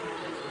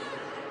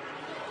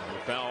 And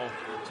the foul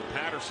to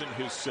Patterson,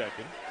 his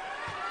second.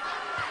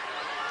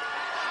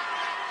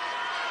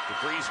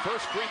 DeVries'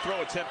 first free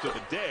throw attempt of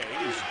the day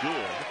is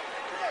good.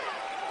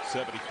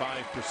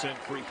 75%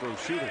 free throw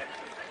shooter.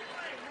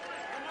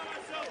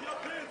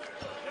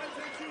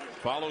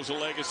 Follows a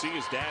legacy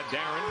his dad,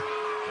 Darren,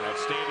 an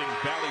outstanding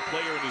Valley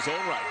player in his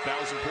own right.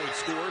 1,000-point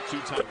scorer,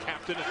 2-time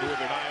captain at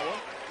Northern Iowa.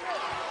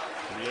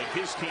 And he led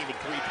his team in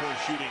three-point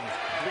shooting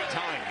 3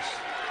 times.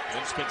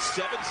 And spent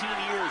 17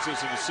 years as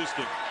an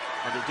assistant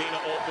under Dana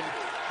Altman,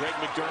 Greg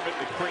McDermott,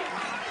 and Creighton.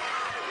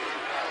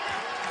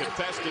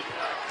 Confessed it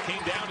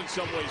came down in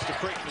some ways to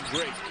Creighton and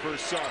Drake for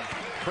his son.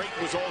 Creighton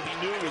was all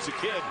he knew as a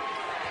kid.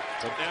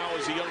 But now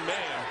as a young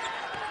man,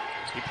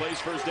 he plays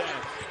for his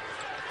dad.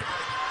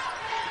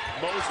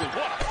 Mosley,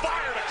 what a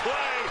fire to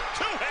Clay.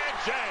 Two-hand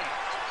jam.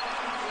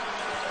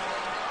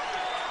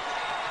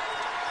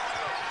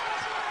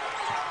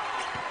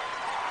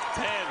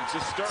 Penn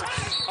just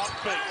starts up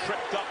fake,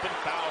 tripped up and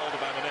fouled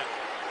by the net.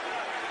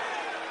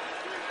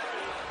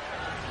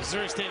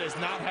 Missouri State has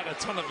not had a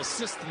ton of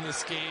assists in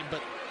this game,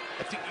 but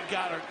I think you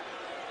got to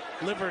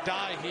live or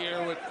die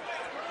here with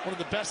one of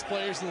the best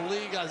players in the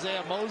league,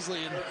 Isaiah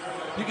Mosley, and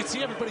you can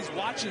see everybody's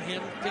watching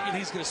him thinking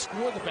he's going to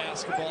score the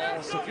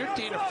basketball. So if you're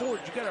Dana Ford,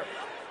 you got to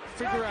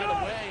figure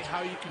out a way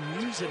how you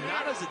can use him,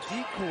 not as a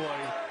decoy,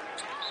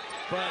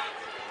 but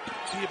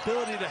the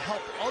ability to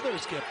help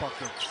others get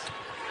buckets.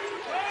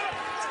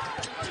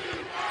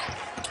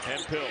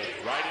 Hemphill,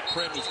 right at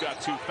Prim, who's got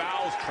 2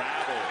 fouls,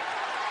 travel.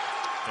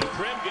 And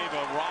Prim gave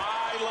a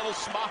wry little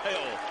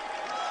smile.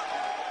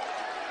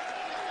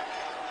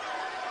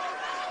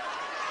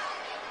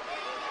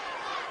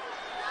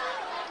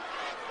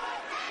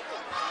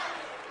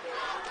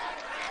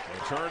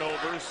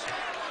 Turnovers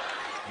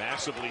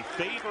massively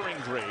favoring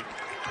Drake.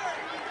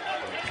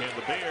 Can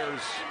the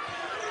Bears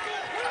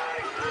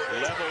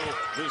level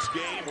this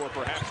game or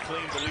perhaps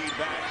claim the lead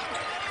back?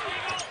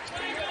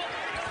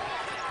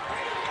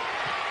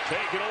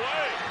 Take it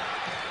away.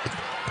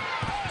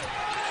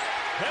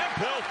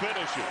 Hemphill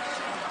finishes.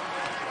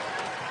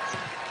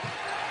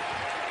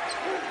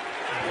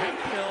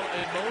 Hemphill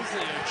and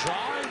Mosley are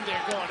drawing.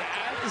 They're going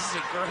at it. This is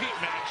a great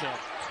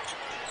matchup.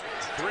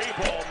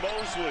 3-ball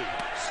Mosley.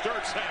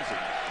 Sturts has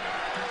it.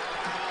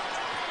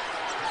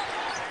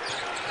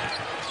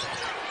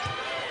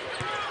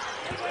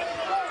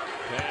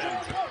 And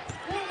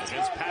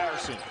against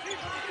Patterson.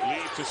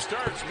 Lead to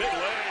Sturts,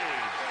 mid-lane.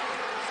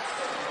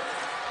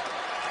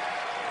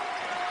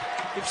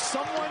 If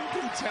someone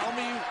can tell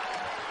me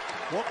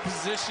what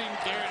position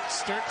Garrett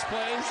Sturts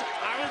plays,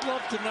 I would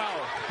love to know,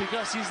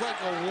 because he's like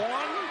a 1,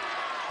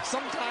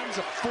 sometimes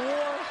a 4.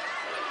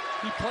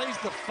 He plays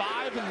the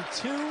 5 and the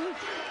 2.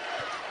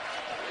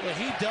 Yeah,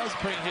 he does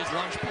bring his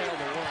lunch pail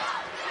to work.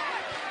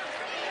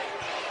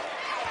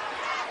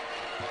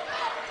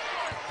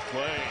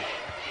 Clay,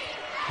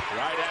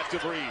 right at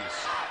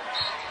DeVries.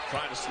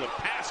 Trying to slip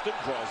past him,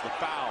 draws the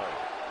foul.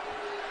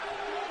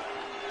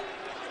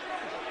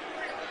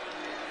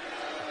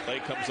 Clay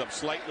comes up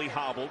slightly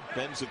hobbled,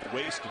 bends at the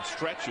waist and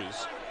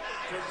stretches.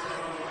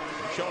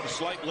 Showing a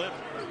slight limp.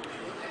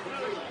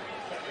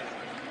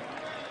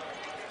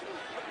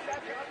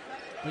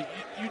 But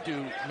you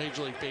do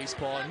Major League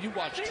Baseball and you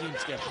watch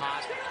teams get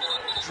hot.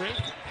 Drake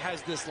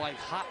has this like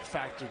hot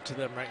factor to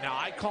them right now.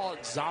 I call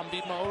it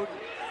zombie mode.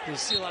 You'll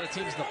see a lot of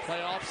teams in the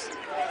playoffs,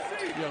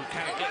 you know,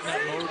 kind of get in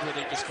that mode where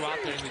they just go out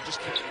there and they just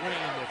keep winning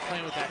and they're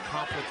playing with that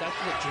confidence. That's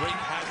what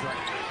Drake has right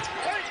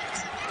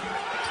now.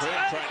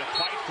 Drake trying to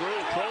fight through,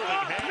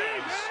 holding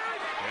hands,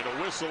 and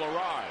a whistle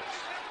arrives.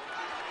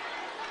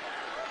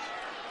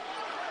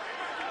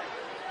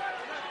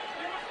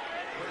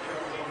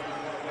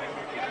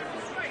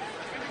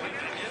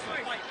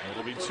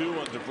 It'll be 2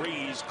 on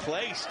DeVries.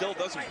 Clay still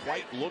doesn't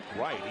quite look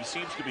right. He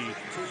seems to be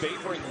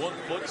favoring 1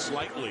 foot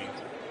slightly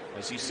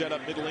as he set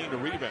up middle lane to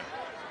rebound.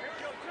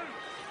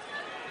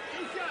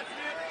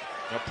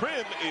 Now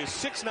Prim is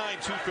 6'9",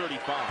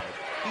 235.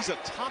 He's a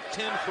top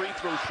 10 free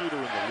throw shooter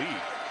in the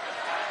league.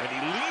 And he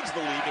leads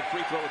the league in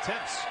free throw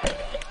attempts.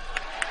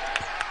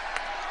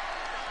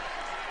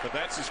 But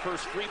that's his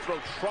first free throw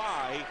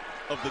try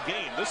of the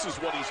game. This is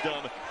what he's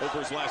done over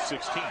his last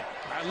 16.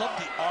 I love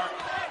the arc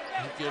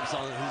he gives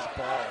on his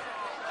ball.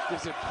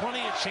 Gives it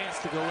plenty of chance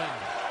to go in.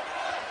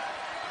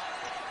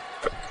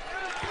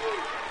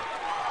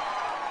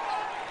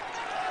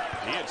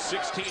 He had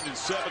 16 and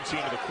 17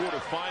 in the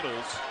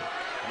quarterfinals.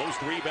 Most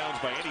rebounds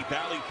by any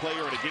Valley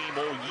player in a game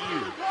all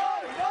year.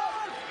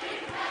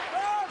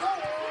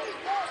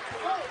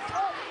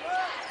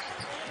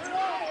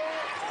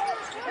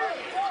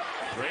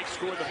 Drake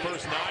scored the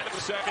first 9 of the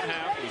second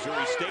half.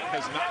 Missouri State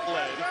has not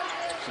led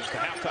since the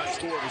halftime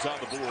score was on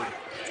the board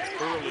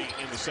early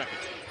in the second.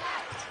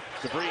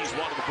 DeVries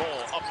wanted the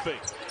ball up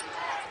fake.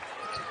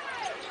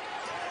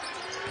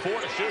 4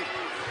 to shoot.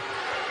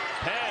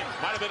 Penn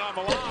might have been on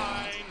the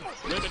line.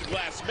 Rim and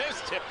glass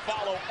missed. Tip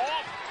follow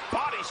off.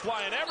 Bodies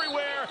flying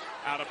everywhere.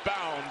 Out of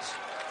bounds.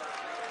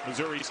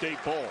 Missouri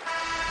State ball.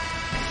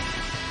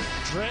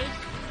 Drake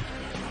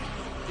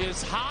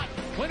is hot.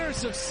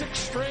 Winners of 6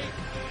 straight.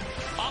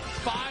 Up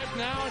 5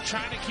 now,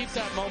 trying to keep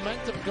that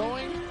momentum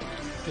going.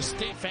 The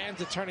State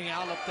fans are turning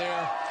out up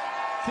there,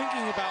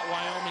 thinking about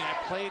Wyoming. I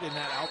played in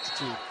that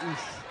altitude.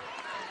 Oof.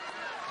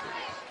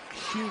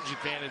 Huge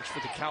advantage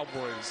for the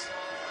Cowboys.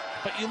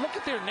 But you look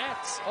at their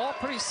nets, all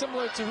pretty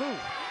similar to who?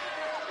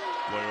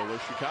 Loyola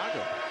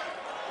Chicago.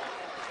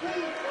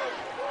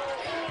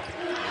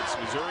 It's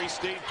Missouri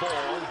State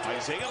ball.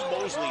 Isaiah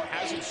Mosley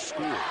hasn't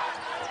scored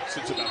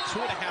since about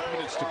 2.5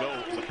 minutes to go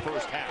in the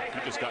first half.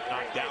 He just got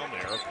knocked down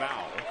there, a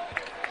foul.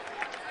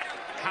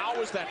 How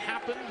has that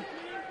happened?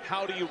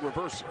 How do you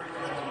reverse it?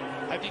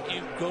 I think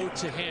you go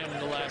to him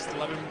the last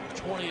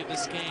 11-20 of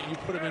this game. You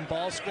put him in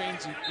ball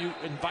screens. You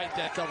invite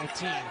that double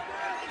team.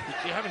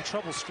 You're having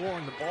trouble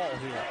scoring the ball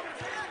here.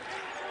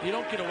 You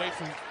don't get away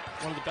from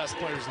one of the best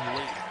players in the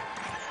league.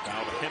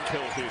 Now the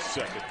Hemphill his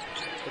second.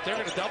 But they're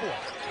going to double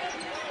him.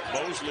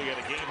 Mosley at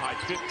a game-high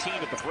 15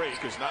 at the break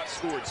has not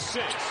scored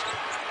since.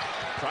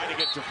 Trying to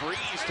get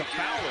DeVries to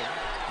foul him.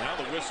 Now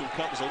the whistle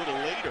comes a little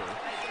later.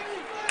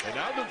 And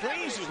now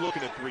DeVries is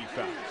looking at 3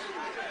 fouls.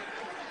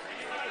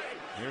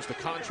 Here's the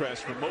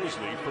contrast for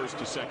Mosley, first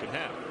to second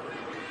half.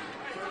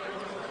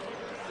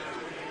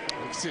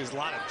 You can see there's a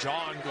lot of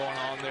jawing going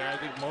on there. I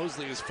think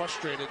Mosley is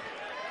frustrated.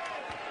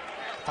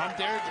 If I'm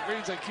Darren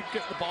DeVries, I keep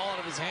getting the ball out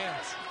of his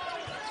hands.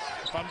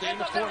 If I'm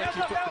Daniel Ford, I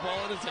keep putting the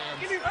ball in his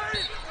hands.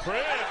 Prim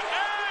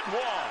and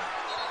one.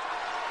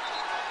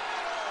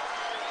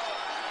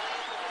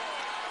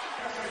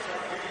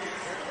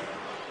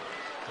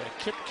 Yeah,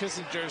 Kip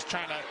Kissinger is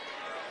trying to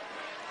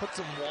put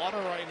some water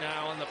right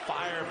now on the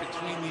fire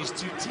between these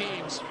two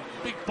teams.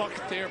 Big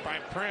bucket there by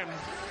Prim.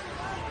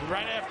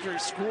 Right after he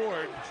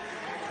scored.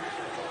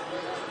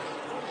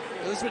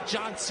 This is what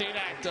John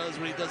Sadak does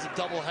when he does a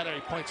doubleheader.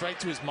 He points right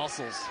to his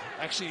muscles.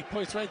 Actually, he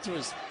points right to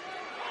his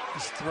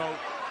throat.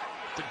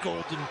 The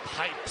golden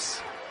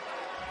pipes.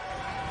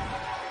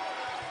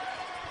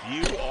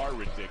 You are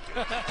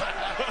ridiculous.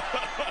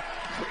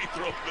 Free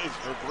throw miss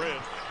for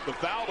Prim. The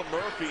foul to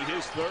Murphy,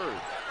 his third.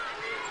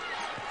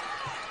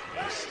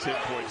 Yes, 10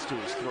 points to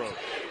his throat.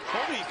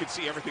 Only you can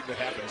see everything that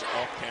happens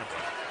off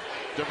camera.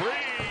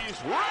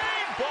 DeVries,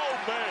 rainbow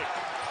make.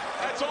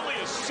 That's only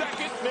a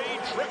second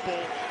made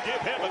triple.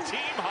 Give him a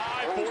team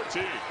high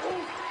 14.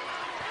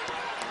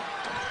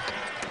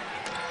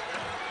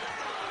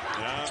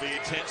 Now the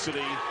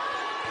intensity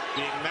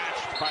being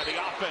matched by the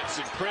offense,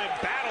 and Prim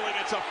battling.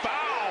 It's a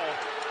foul.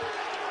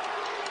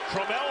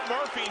 Tremel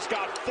Murphy's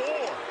got 4.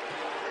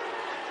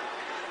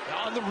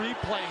 Now on the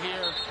replay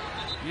here,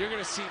 you're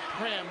going to see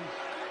Prim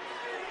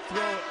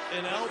throw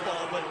an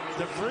elbow, but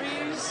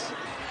DeVries,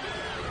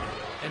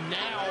 and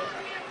now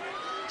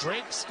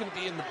Drake's going to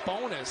be in the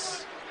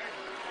bonus,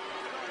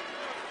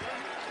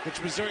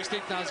 which Missouri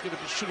State now is going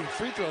to be shooting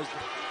free throws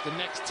the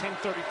next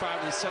 10:35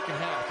 of the second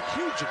half.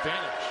 Huge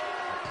advantage.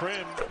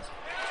 Prim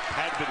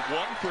had been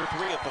 1 for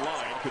 3 at the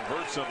line,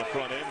 converts on the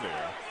front end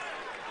there.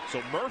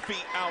 So Murphy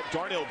out,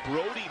 Darnell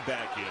Brody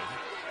back in.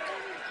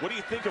 What do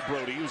you think of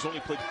Brody, who's only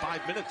played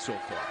 5 minutes so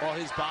far? Well,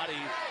 his body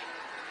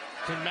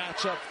can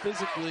match up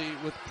physically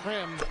with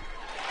Prim,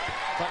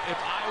 but if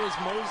I was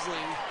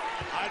Mosley,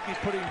 I'd be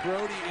putting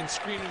Brody in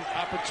screening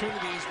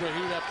opportunities where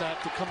he would have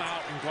to come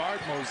out and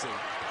guard Mosley.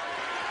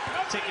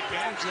 Take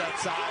advantage of that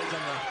size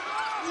on the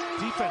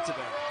defensive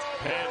end.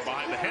 Penn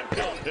behind the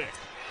Hemphill pick.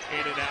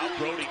 In and out,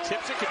 Brody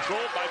tips it,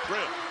 controlled by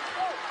Prim.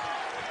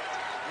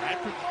 I'd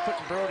be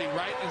putting Brody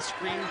right in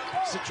screen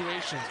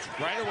situations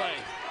right away.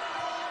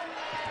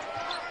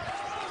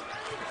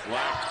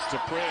 Black to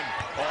Prim.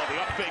 Oh, the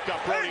up fake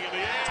got Brody in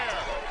the air.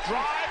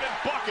 Drive and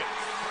bucket.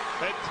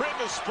 And Prim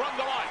has sprung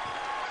to life.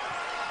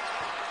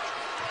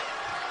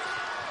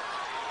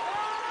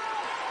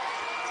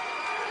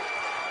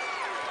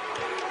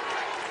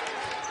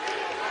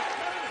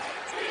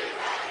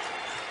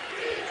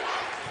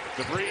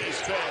 DeVries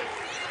fed.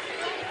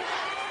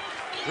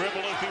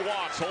 Dribble if he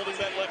wants, holding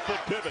that left foot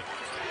pivot.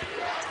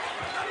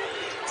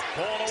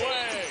 Pulling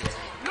away.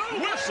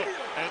 Whistle.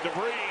 And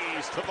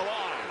DeVries to the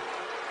line.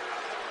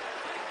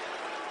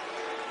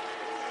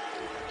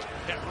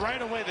 Yeah,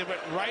 right away, they went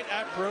right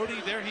at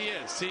Brody. There he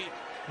is. See,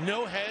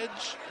 no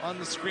hedge on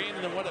the screen,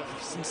 and then what a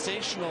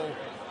sensational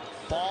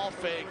ball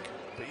fake.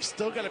 But you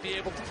still got to be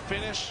able to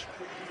finish.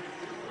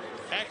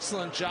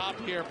 Excellent job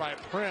here by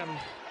Prim.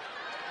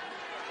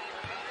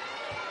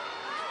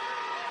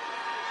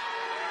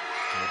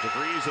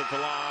 DeVries at the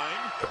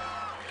line.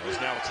 Has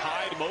now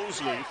tied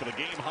Mosley for the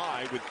game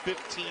high with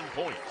 15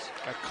 points.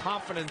 A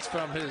confidence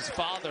from his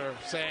father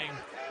saying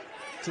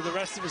to the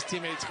rest of his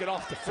teammates, get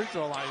off the free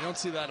throw line. You don't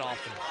see that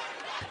often.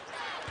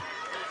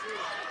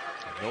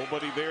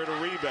 Nobody there to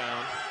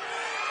rebound.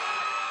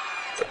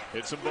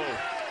 Hits them both.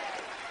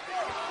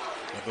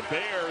 And the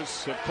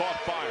Bears have caught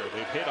fire.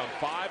 They've hit on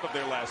 5 of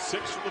their last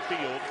 6 from the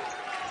field.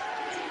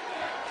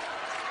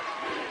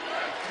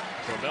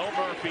 Tremel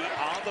Murphy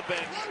on the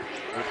bench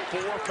with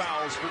 4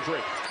 fouls for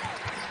Drake.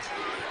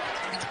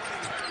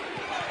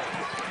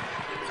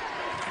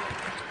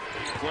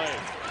 Clay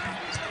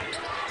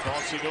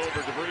crossing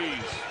over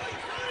DeVries.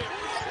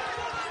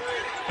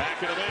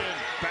 Backing him in.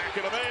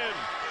 Backing him in.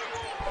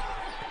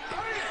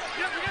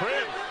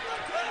 Prim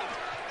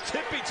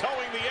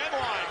tippy-toeing the end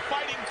line.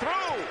 Fighting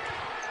through.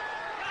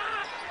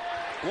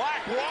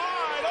 Black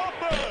wide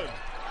open.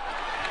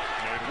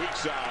 And weak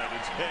side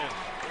is Penn.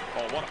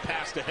 Oh, what a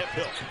pass to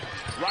Hemphill.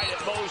 Right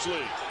at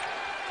Mosley.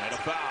 And a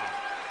foul.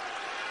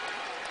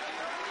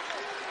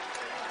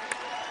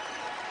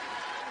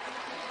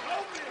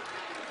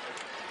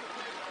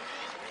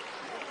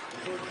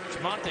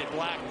 Monte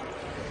Black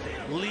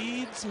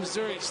leads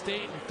Missouri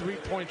State in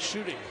three-point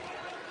shooting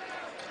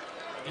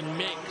and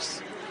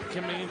makes.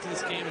 Coming into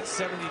this game at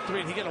 73,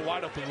 and he got a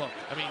wide-open look.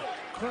 I mean,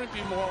 couldn't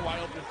be more wide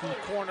open from the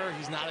corner.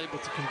 He's not able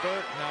to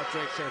convert. Now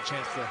Drake's got a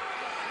chance to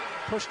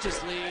push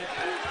this lead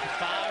to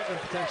 5 and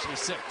potentially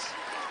 6.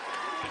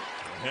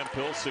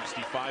 Hemphill,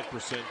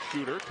 65%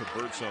 shooter,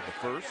 converts on the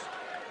first.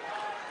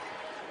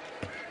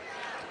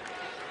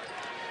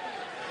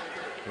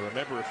 And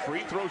remember, if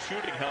free throw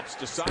shooting helps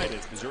decide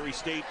it, Missouri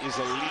State is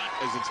elite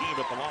as a team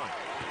at the line.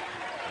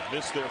 A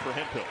miss there for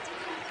Hemphill.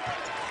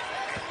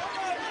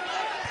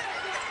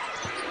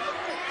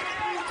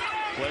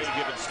 Play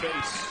given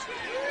space.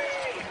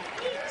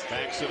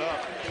 Backs it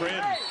up.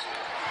 Prim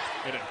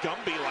in a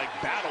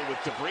Gumby-like battle with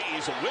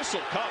DeVries. A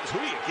whistle comes. Who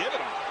do you give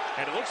it on?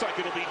 And it looks like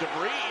it'll be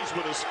DeVries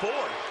with his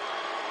fourth.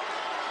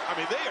 I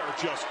mean, they are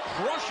just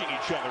crushing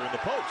each other in the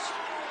post.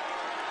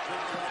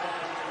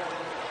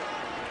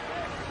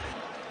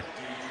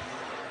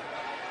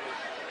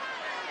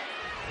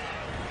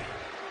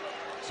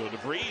 So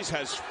DeVries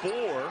has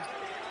 4.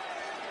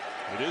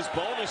 It is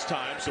bonus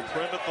time, so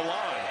Prim at the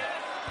line.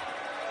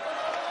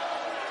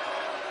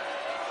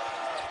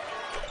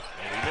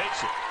 And he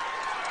makes it.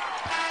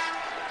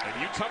 And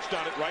you touched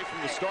on it right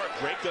from the start.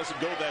 Drake doesn't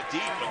go that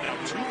deep, but now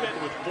 2 men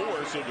with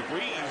 4. So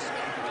DeVries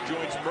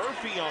joins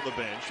Murphy on the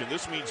bench, and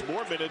this means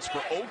more minutes for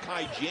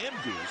Okai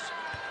Jamgoose,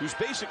 who's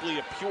basically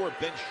a pure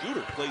bench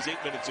shooter, plays 8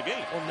 minutes a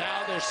game. Well,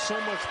 now there's so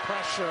much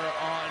pressure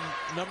on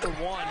number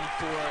 1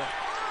 for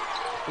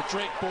the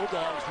Drake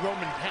Bulldogs,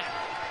 Roman Penn.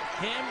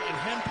 Him and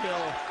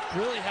Hemphill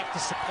really have to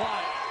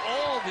supply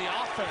all the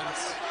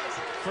offense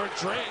for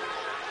Drake,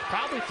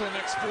 probably for the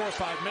next 4 or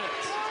 5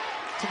 minutes,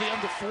 to the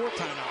under 4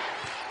 timeout.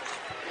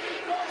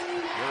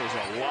 There is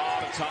a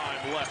lot of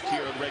time left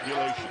here in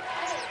regulation.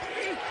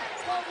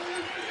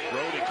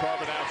 Brody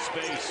carving out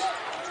space.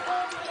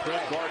 Prim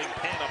guarding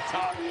Penn up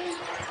top.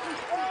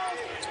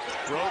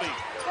 Brody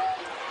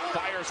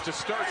fires to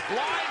Sturts.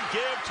 Blind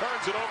give,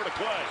 turns it over to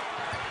Clay.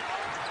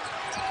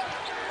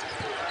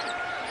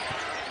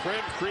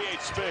 Prim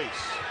creates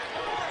space.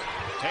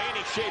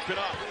 Haney shaping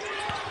up.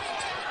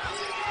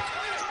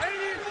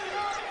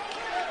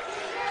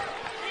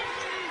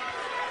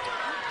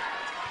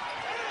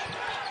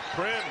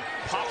 Prim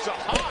pops up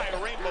high,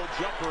 a rainbow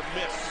jumper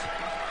miss.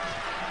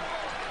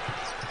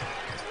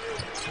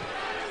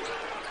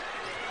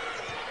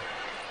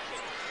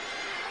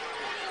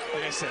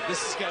 Like I said, this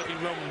has got to be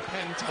Roman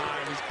Penn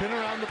time. He's been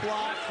around the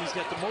block. He's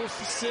got the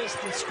most assists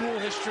in school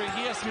history.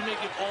 He has to be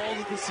making all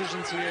the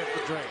decisions here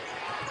for Drake.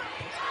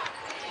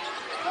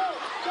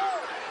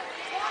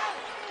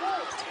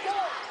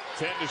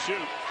 10 to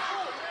shoot.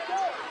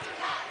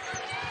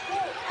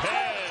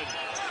 Penn.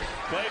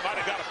 Clay might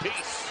have got a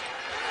piece.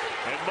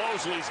 And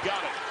Mosley's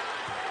got it.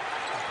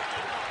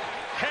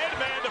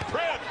 Headman to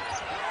Prim.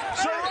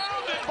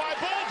 Surrounded by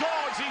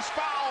Bulldogs. He's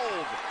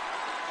fouled.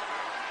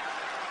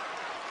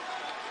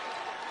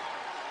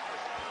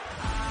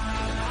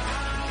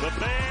 The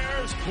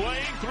Bears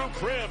playing through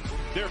Prim.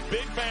 Their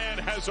big man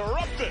has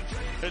erupted.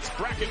 It's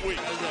bracket week.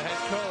 As a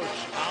head coach,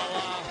 a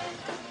la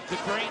the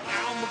great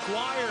Al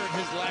McGuire in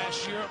his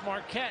last year at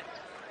Marquette.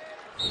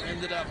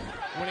 Ended up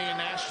winning a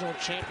national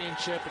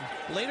championship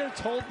and later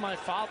told my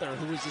father,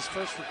 who was his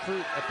first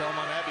recruit at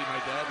Belmont Abbey, my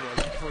dad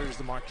was, before he was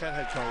the Marquette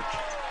head coach,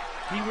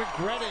 he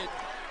regretted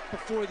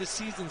before the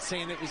season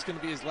saying it was going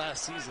to be his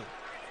last season.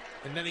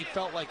 And then he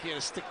felt like he had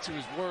to stick to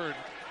his word,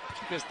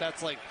 because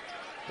that's like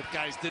what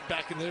guys did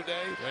back in their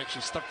day. They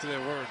actually stuck to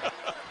their word.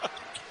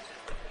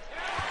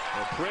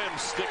 Well, Prim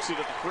sticks it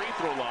at the free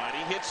throw line.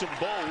 He hits them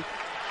both.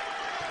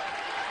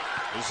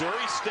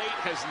 Missouri State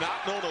has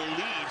not known a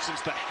lead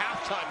since the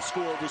halftime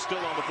score was still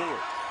on the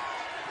board.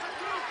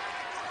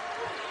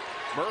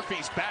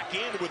 Murphy's back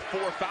in with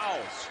 4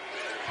 fouls.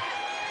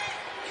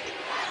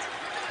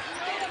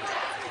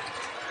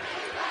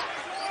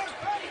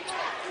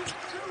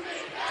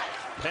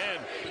 Penn.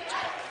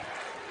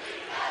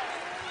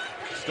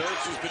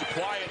 Sturts has been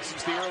quiet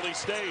since the early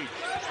stage.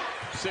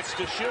 6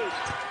 to shoot.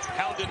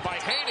 Hounded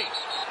by Haney.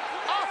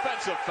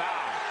 Offensive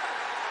foul.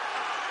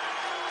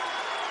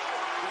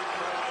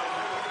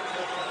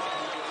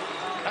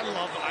 I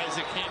love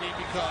Isaac Haney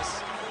because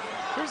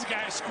here's a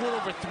guy who scored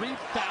over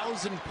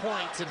 3,000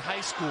 points in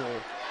high school,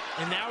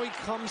 and now he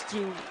comes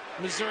to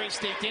Missouri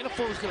State. Dana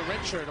Ford was going to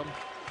redshirt him,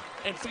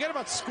 and forget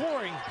about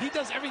scoring. He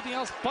does everything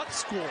else but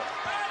score.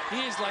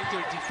 He is like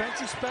their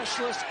defensive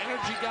specialist,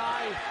 energy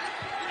guy,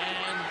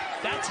 and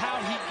that's how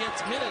he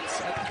gets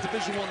minutes at the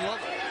Division I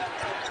level.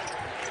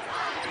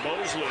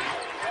 Mosley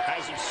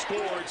hasn't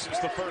scored since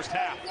the first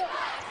half.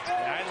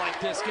 Yeah, I like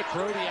this. Get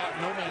Brody out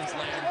in no man's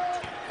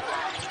land.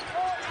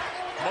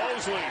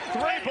 Mosley,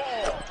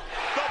 3-ball.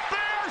 The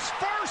Bears'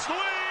 first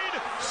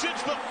lead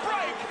since the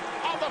break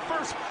on the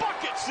first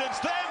bucket since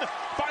then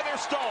by their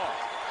star.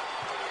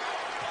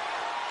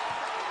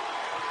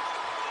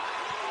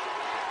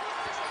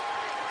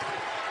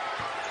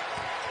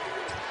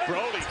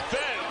 Brody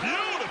fed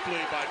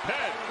beautifully by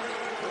Penn.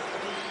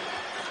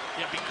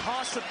 Yeah,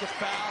 because of the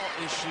foul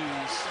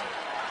issues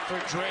for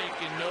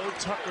Drake and no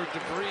Tucker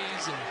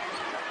DeVries and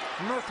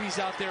Murphy's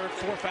out there at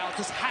 4 fouls.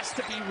 This has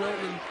to be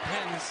Roman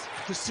Penn's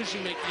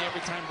decision-making every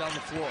time down the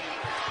floor.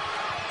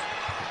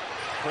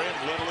 Prim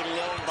let a little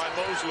alone by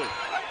Mosley.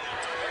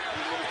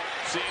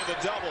 Seeing the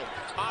double.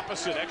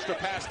 Opposite. Extra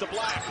pass to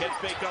Black. Head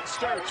fake on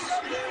Sturts.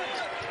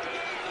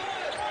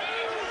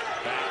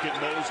 Back in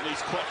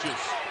Mosley's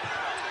clutches.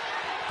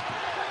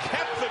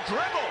 Kept the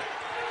dribble.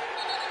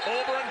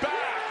 Over and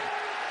back.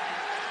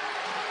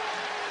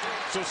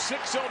 So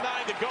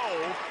 6:09 to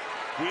go.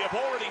 We have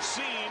already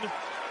seen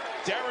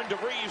Darren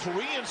DeVries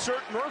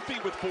reinsert Murphy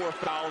with 4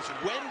 fouls.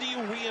 When do you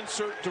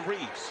reinsert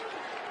DeVries?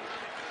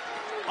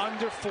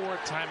 Under 4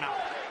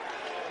 timeout.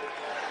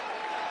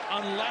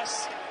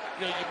 Unless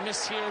you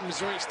miss here,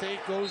 Missouri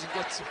State goes and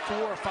gets 4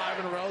 or 5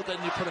 in a row,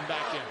 then you put him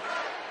back in.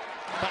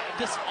 But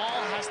this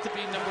all has to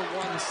be number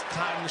one's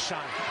time to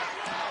shine.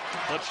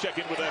 Let's check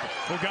in with them.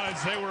 Well,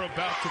 guys, they were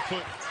about to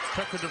put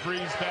Tucker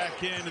DeVries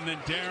back in, and then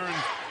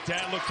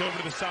Dad looked over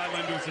to the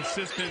sideline to his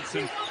assistants,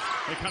 and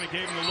they kind of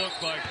gave him the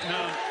look like,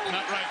 no,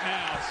 not right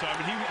now. So, I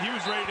mean, he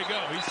was ready to go.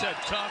 He said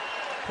tough,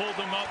 pulled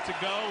him up to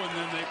go, and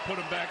then they put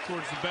him back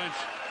towards the bench.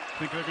 I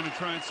think they're going to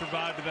try and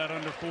survive to that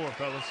under 4,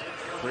 fellas.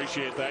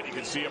 Appreciate that. You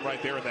can see him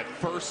right there in that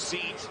first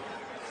seat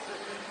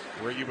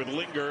where you would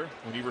linger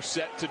when you were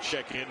set to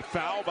check in.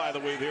 Foul, by the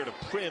way, there to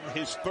Prim,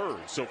 his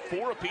 3rd. So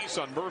 4 apiece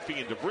on Murphy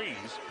and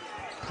DeVries.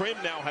 Prim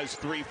now has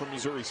 3 from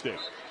Missouri State.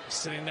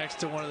 Sitting next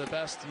to one of the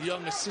best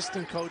young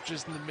assistant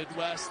coaches in the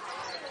Midwest,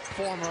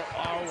 former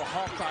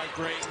Hawkeye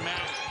great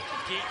Matt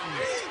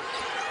Gatens.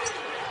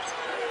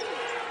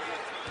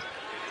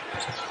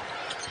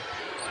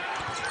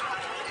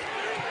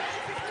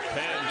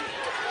 Penn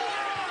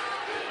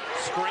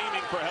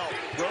screaming for help.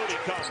 Brody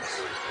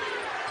comes.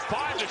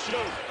 5 to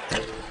shoot.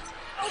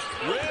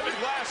 Rim and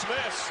glass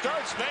miss.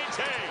 Starts,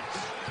 maintains.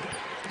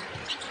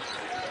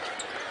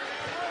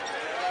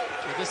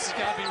 So this has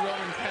got to be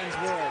Roman Penn's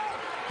world.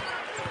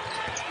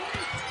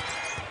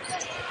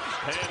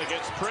 Penn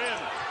against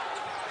Prim.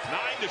 9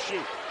 to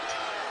shoot.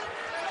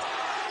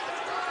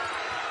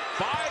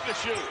 5 to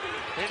shoot.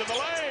 Into the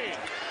lane.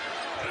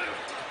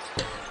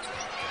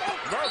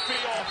 Murphy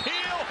off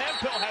heel.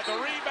 Hemphill had the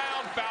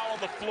rebound. Foul on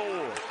the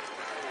floor.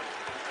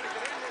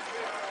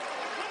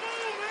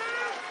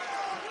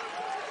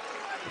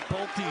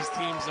 Both these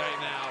teams right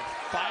now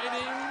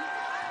fighting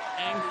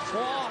and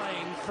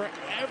clawing for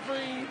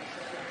every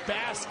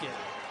basket.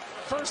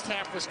 First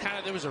half was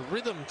there was a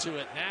rhythm to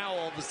it. Now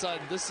all of a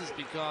sudden this has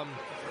become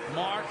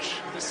March.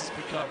 This has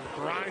become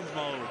grind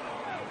mode.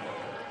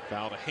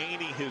 Foul to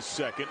Haney, his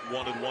 2nd.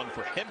 1-1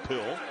 for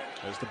Hemphill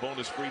as the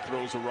bonus free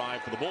throws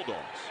arrive for the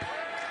Bulldogs.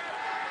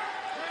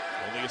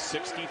 Only a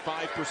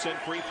 65%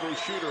 free throw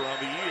shooter on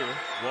the year.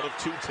 1 of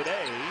 2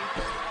 today.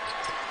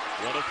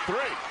 1 of 3.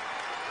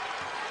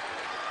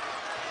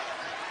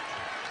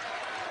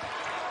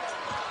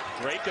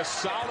 Drake, a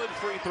solid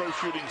free throw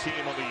shooting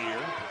team on the year.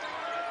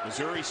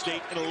 Missouri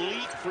State, an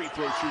elite free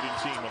throw shooting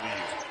team on the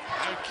year.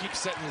 I would keep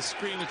setting the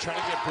screen to try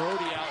to get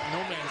Brody out in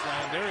no man's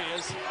land. There he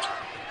is.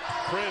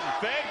 Prim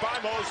fed by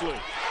Mosley.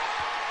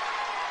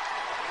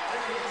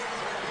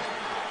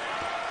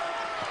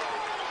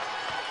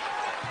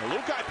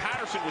 Lukai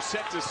Patterson was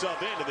set to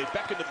sub in, and they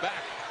beckoned him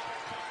back.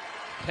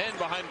 Penn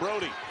behind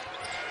Brody.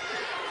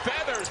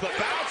 Feathers the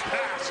bounce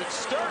pass, and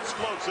Sturts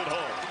floats it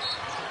home.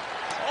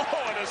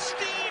 Oh, and a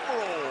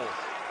steamroll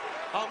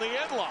on the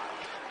end line.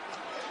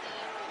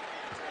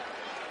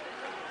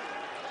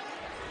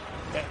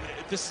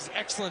 This is an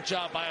excellent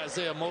job by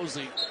Isaiah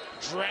Mosley,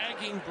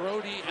 dragging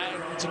Brody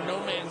out into no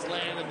man's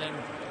land, and then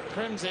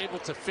Prim's able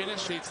to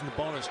finish. It's in the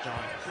bonus, John.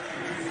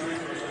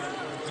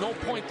 No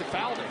point to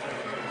foul it.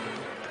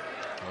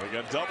 Well, we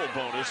got double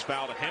bonus.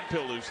 Foul to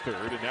Hemphill, who's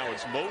 3rd, and now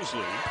it's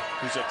Mosley,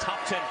 who's a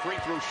top 10 free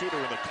throw shooter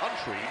in the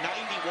country,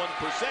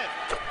 91%.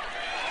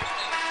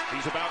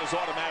 He's about as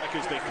automatic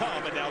as they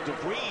come, and now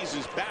DeVries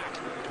is back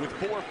with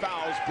 4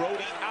 fouls.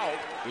 Brody out.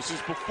 This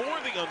is before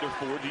the under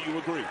 4. Do you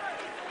agree?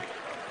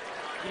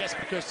 Yes,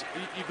 because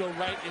you go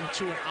right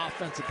into an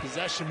offensive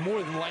possession,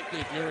 more than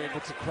likely if you're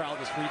able to corral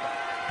this rebound.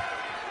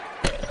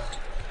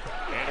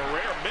 And a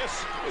rare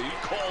miss. You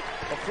called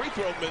a free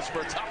throw miss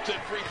for a top 10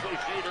 free throw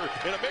shooter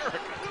in America.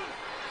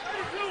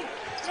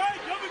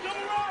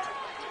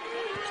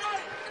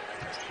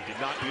 He did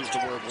not use the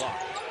word block.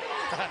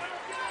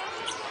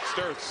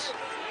 Sturts.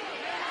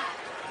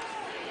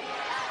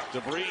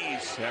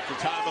 DeVries, after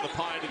time on the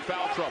pine, in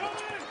foul trouble.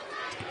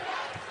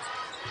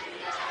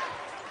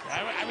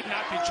 I would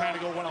not be trying to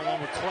go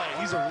one-on-one with Clay.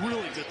 He's a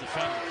really good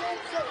defender.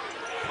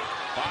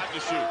 5 to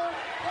shoot.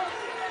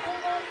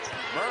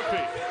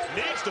 Murphy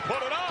needs to put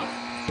it up.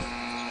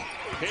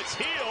 Hits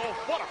heel.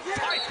 What a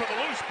fight for the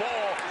loose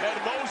ball. And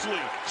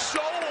Mosley,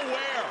 so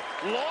aware,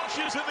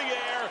 launches in the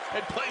air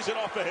and plays it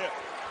off the hip.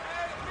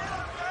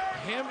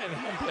 Him and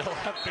Hemphill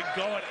have been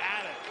going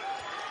at it.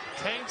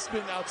 Tank's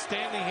been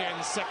outstanding here in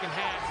the second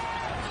half.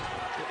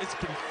 It's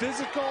been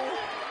physical.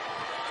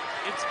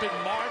 It's been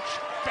March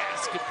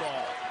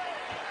basketball.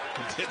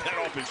 He did that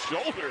off his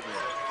shoulder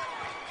there.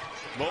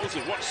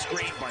 Mosley, what a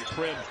screen by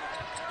Prim.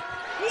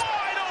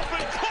 Wide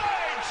open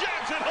Clay,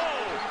 jams it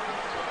home.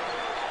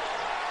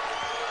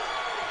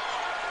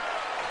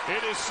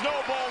 It is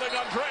snowballing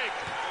on Drake.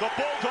 The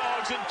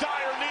Bulldogs in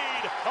dire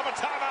need of a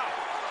timeout.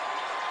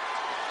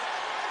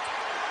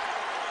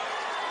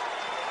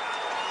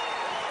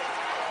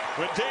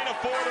 When Dana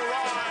Ford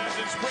arrives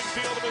in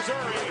Springfield,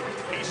 Missouri,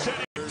 he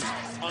said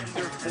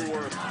under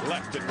 4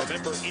 left. And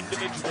remember,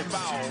 individual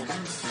fouls,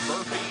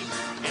 Murphy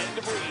and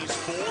DeVries,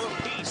 4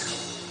 apiece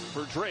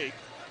for Drake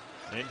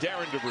and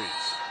Darren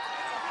DeVries.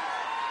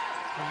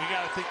 And you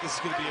got to think this is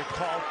going to be a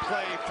called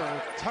play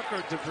for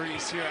Tucker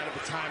DeVries here out of a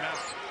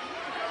timeout.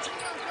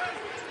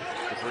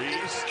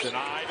 DeVries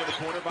denied in the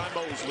corner by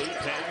Mosley.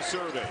 Penn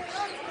surveys.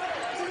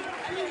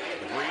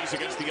 DeVries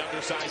against the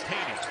undersized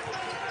Haney.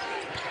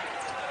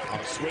 On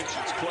a switch,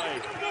 it's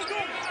Clay.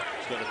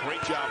 He's done a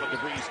great job on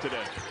DeVries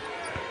today.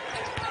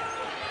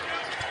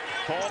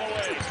 Fallen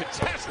away.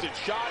 Contested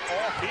shot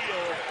off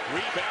heel.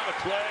 Rebound to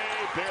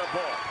Clay. Bare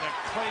ball. Now,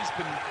 Clay's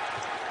been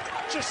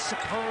just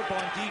superb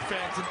on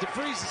defense, and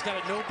DeVries has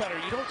got to know better.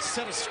 You don't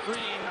set a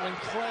screen when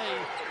Clay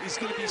is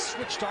going to be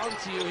switched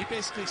onto you. He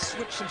basically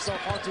switched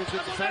himself onto a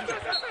good defender.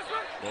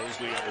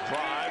 Mosley on the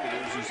drive,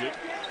 loses it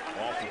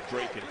off of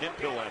Drake and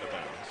Hemphill out of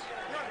bounds.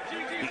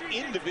 The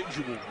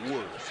individual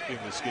wars in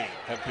this game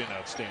have been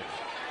outstanding.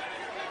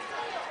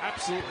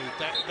 Absolutely.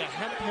 The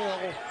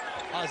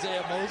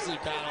Hemphill-Isaiah Mosley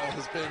battle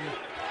has been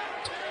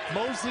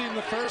Mosley in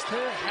the first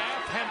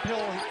half,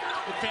 Hemphill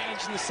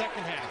advantage in the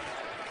second half.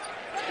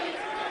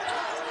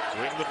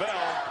 Ring the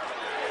bell.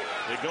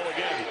 They go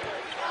again.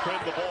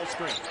 Prim the ball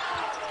screen.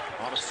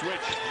 On a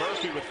switch,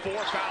 Murphy with 4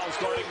 fouls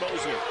guarding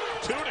Mosley.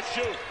 2 to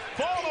shoot.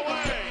 Fall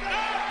away.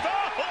 At the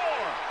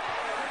horn.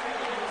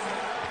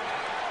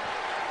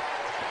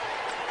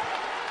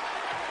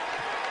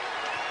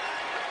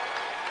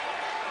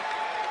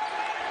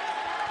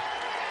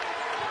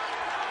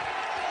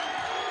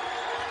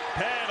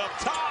 Penn up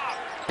top.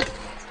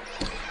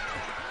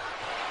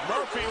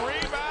 Murphy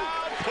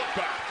rebound. Put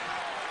back.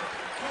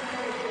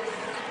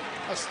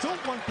 A still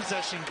one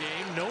possession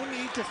game, no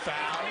need to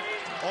foul,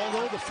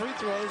 although the free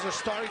throws are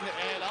starting to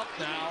add up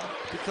now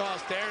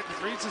because Darren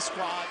DeVries'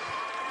 squad,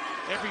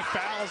 every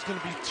foul is going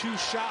to be 2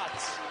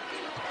 shots.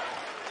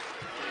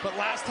 But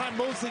last time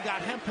Mosley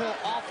got Hemphill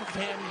off of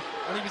him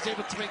and he was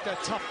able to make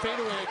that tough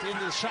fadeaway at the end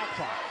of the shot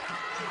clock.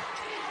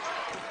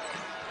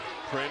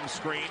 Prim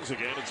screens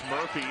again. It's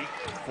Murphy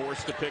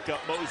forced to pick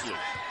up Mosley.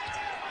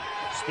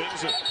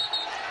 Spins it.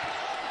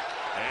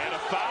 And a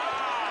foul.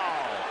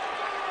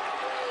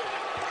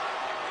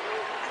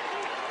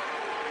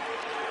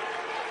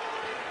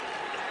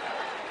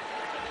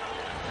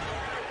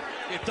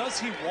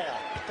 Does he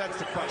walk? That's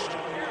the question.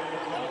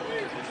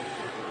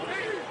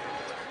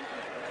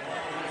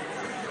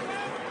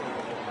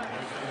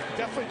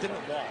 Definitely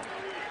didn't walk.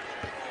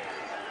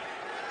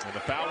 And the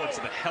foul went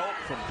to the help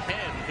from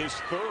Penn, his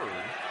 3rd.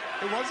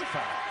 It was a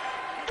foul.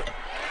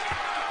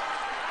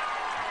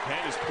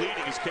 Penn is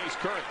pleading his case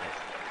currently.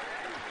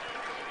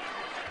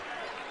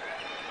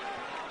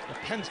 Well,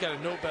 Penn's got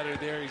to know better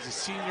there. He's a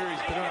senior.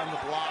 He's been around the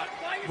block.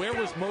 Where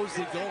was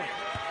Mosley going?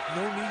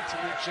 No need to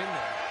reach in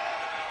there.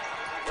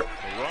 The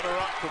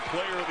runner-up for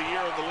Player of the Year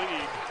in the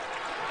league.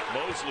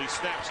 Mosley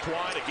snaps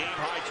Twine, a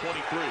game-high 23.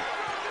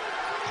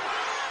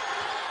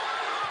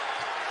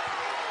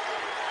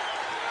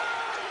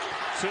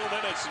 Two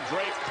minutes and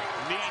Drake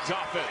needs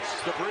offense.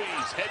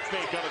 DeVries, head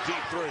fake on a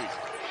deep 3.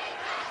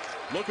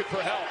 Looking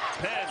for help.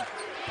 Penn.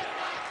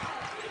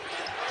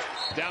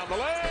 Down the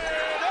lane,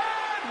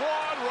 and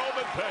one,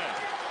 Roman Penn.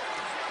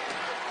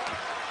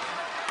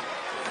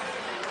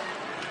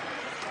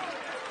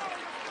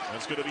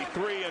 That's going to be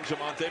 3 and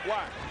Jamonte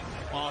Black.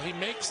 Well, he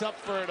makes up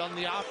for it on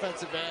the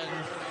offensive end.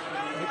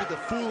 Maybe the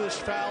foolish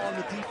foul on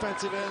the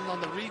defensive end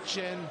on the reach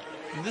in.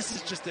 And this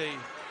is just a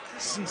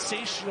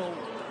sensational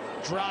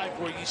drive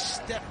where you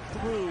step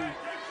through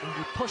and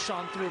you push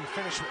on through and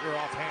finish with your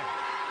offhand.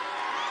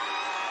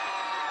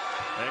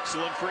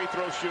 Excellent free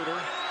throw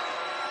shooter.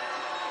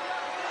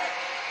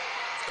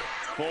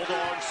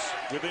 Bulldogs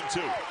within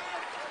 2.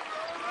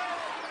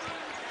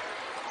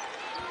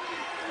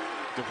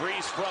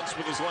 DeVries fronts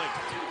with his length.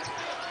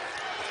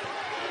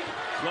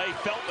 Clay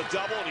felt the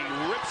double and he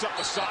rips up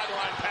the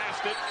sideline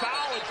past it.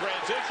 Foul in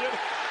transition.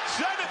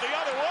 Send it the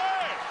other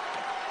way.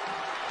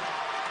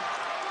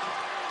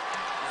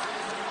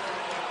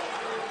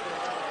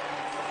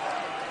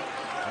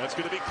 That's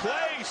going to be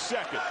Clay's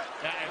 2nd.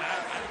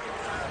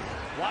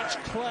 Watch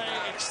Clay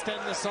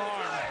extend this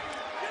arm.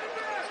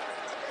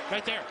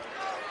 Right there.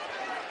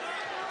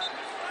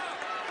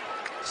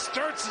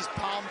 Sturts is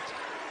pumped.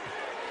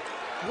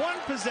 1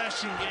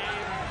 possession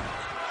game.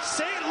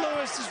 St.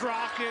 Louis is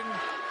rocking.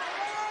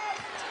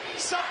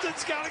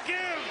 Something's got to give.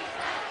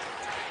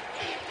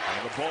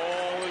 And the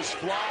ball is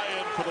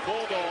flying for the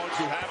Bulldogs,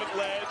 who haven't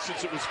led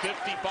since it was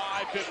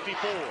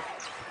 55-54.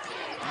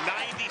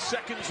 90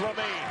 seconds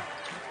remain.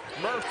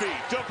 Murphy,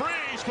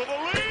 DeVries for the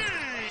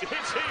lead.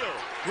 Hits heel.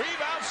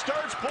 Rebound,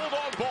 Sturts,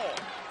 Bulldog ball.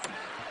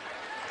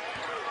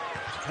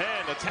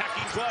 Penn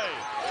attacking Clay.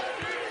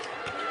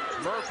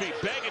 Murphy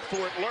begging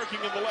for it,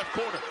 lurking in the left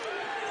corner.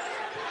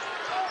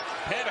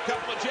 Penn a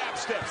couple of jab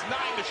steps,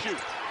 9 to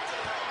shoot.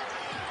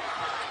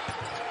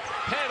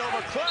 Penn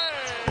over Clay.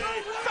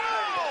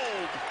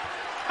 Fouled!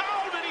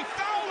 How did he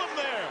foul him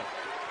there?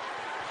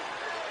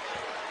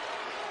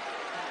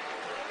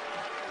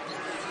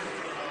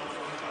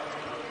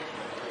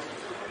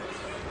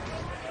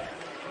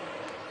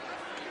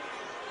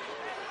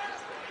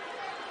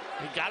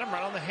 got him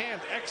right on the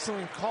hand.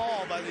 Excellent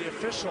call by the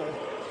official.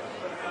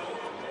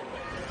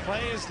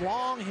 Play is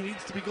long. He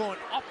needs to be going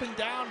up and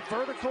down,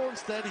 vertical.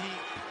 Instead, he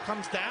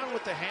comes down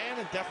with the hand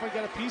and definitely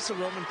got a piece of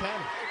Roman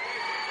Penn.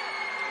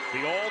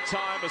 The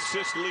all-time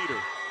assist leader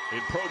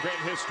in program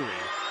history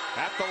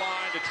at the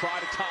line to try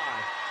to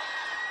tie.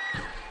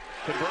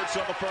 Converts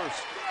on the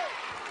first.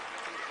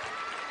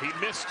 He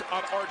missed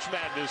on Arch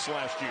Madness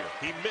last year.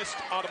 He missed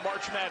on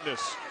March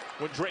Madness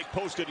when Drake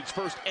posted his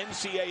first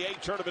NCAA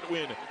tournament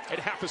win at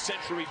half a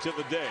century to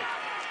the day.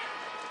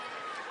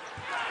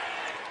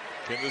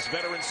 Can this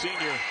veteran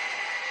senior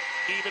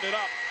even it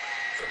up?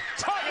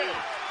 Tie it!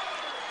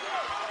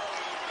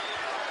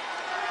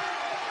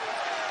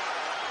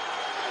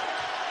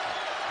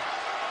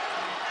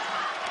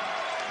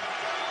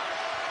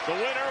 The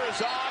winner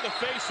is on to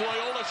face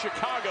Loyola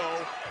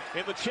Chicago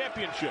in the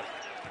championship.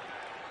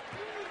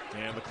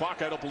 And the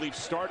clock, I don't believe,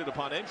 started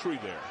upon entry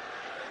there.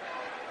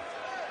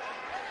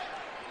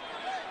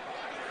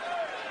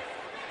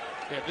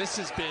 Yeah, this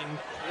has been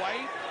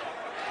quite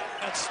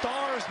a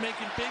Stars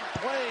making big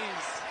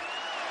plays.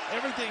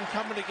 Everything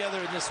coming together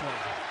in this one.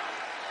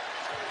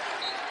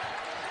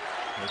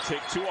 They'll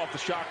take 2 off the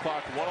shot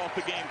clock, 1 off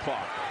the game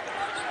clock.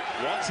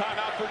 1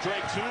 timeout for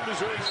Drake, 2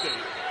 Missouri State.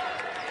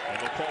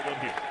 And they'll call one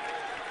here.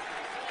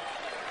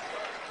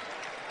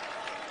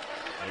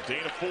 And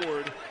Dana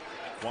Ford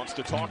wants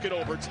to talk it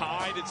over,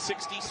 tied at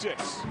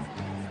 66.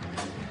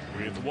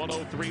 With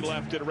 1:03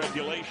 left in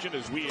regulation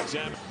as we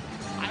examine.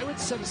 I would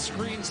set a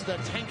screen so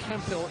that Tank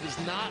Hemphill is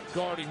not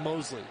guarding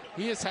Mosley.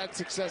 He has had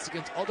success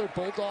against other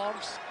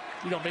Bulldogs.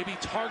 You know, maybe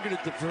targeted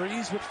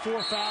DeVries with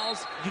 4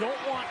 fouls. You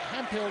don't want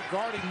Hemphill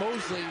guarding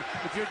Mosley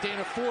if you're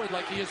Dana Ford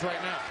like he is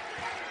right now.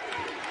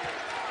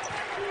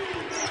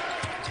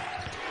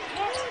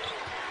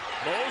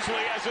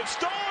 Mosley has it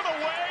stolen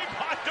away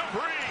by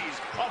DeVries.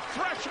 A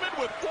freshman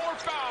with 4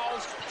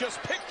 fouls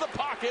just picked the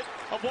pocket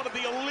of one of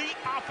the elite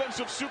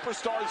offensive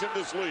superstars in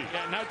this league.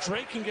 Yeah, now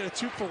Drake can get a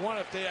 2-for-1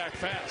 if they act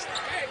fast.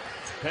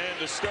 Penn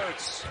to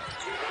Sturts.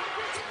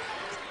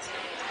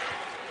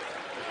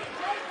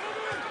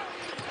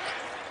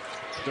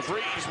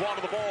 DeVries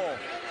wanted the ball.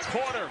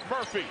 Corner,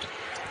 Murphy.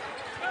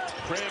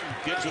 Prim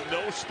gives him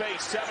no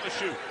space, 7 to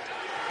shoot.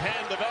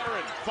 Penn, the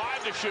veteran,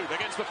 5 to shoot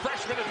against the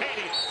freshman of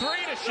Haney.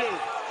 3 to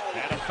shoot.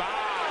 And a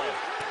foul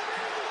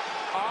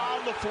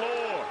on the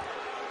floor.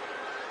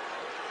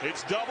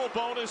 It's double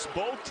bonus,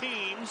 both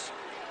teams.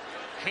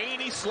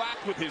 Haney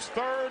slapped with his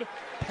 3rd.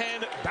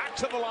 Penn back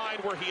to the line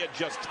where he had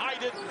just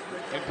tied it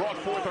and brought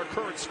forth our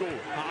current score.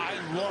 I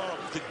love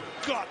the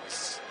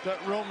guts that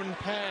Roman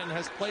Penn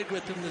has played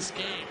with in this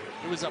game.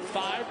 It was a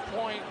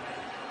 5-point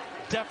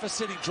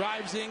deficit. He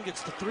drives in,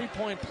 gets the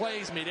 3-point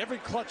plays, made every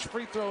clutch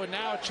free throw, and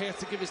now a chance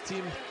to give his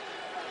team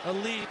a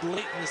lead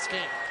late in this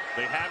game.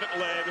 They haven't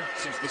led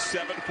since the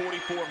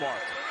 7:44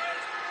 mark.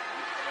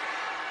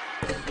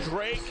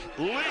 Drake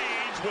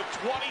leads with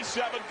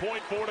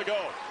 27.4 to go.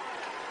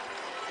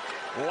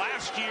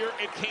 Last year,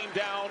 it came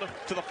down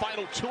to the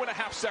final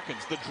 2.5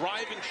 seconds. The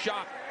driving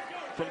shot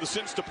from the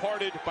since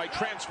departed by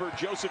transfer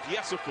Joseph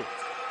Yesufu.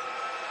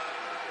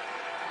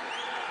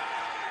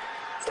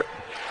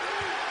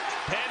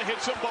 Penn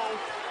hits them both.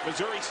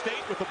 Missouri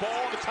State with the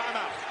ball and a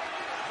timeout.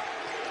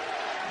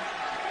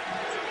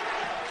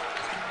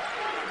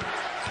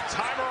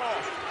 Timer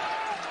off.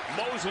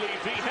 Mosley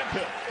v.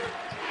 Hemphill.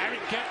 I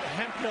would get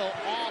Hemphill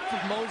off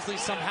of Mosley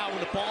somehow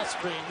with a ball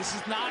screen. This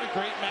is not a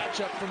great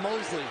matchup for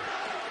Mosley.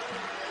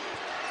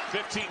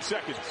 15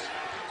 seconds.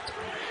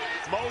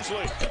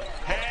 Mosley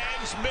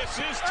hangs,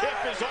 misses,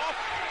 tip is off.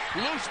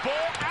 Loose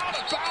ball, out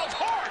of bounds,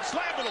 hard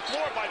slam to the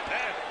floor by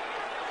Penn.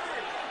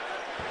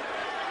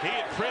 He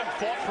and Prim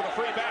fought for the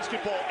free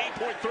basketball,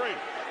 8.3.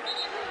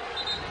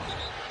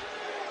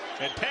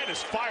 And Penn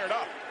is fired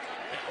up.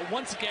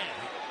 Once again,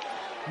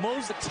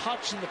 Mosley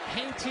touch in the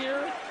paint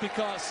here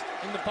because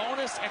in the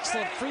bonus,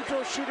 excellent free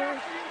throw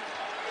shooter.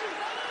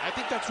 I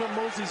think that's where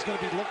Mosley's going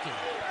to be looking.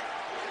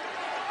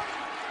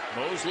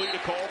 Mosley to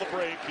call the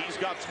break. He's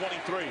got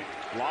 23.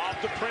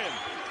 Lob to Prim.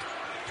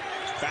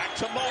 Back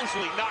to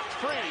Mosley, knocked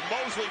free.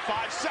 Mosley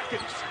 5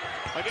 seconds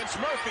against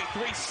Murphy.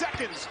 3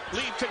 seconds.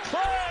 Lead to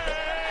Clay.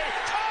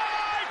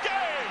 Tie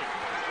game.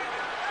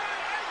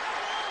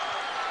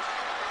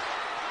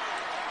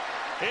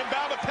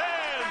 Inbound to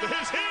Penn.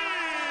 His heave.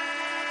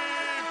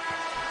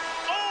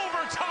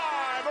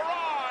 Overtime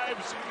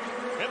arrives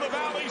in the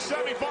Valley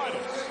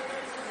semifinals.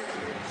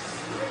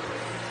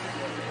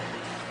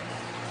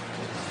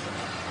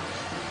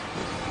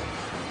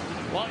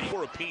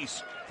 For a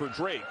piece for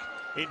Drake.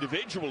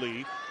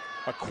 Individually,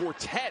 a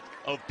quartet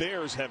of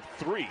Bears have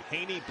 3.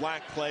 Haney,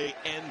 Black, Clay,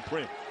 and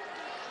Prim.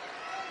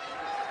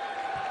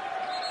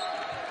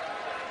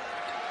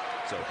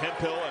 So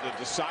Hemphill at a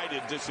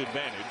decided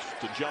disadvantage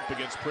to jump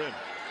against Prim.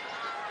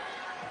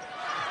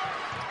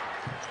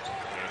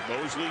 And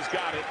Mosley's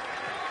got it.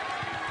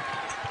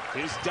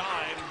 His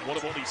dime, one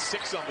of only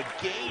 6 on the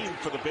game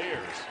for the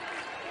Bears,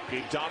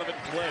 gave Donovan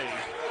Clay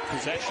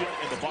possession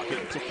in the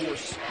bucket to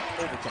force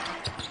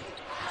overtime.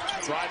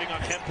 Driving on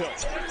Hemphill.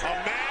 A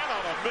man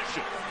on a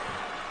mission.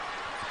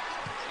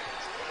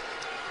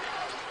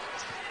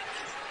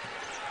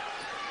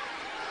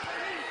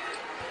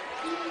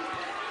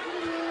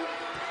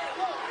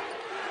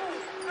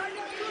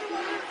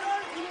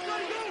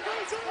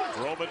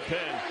 Roman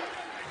Penn,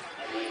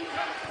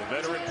 the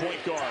veteran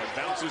point guard,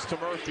 bounces to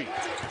Murphy,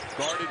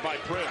 guarded by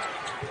Prim.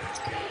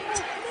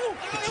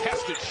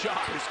 Contested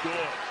shot is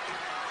good.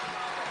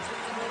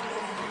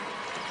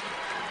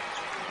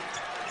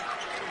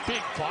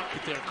 Big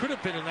pocket there. Could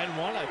have been an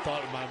N1, I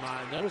thought, in my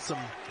mind. There was some...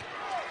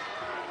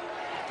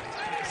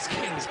 This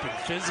game has been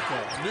physical.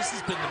 And this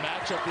has been the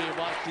matchup we have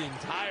watched the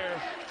entire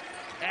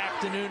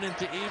afternoon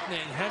into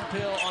evening.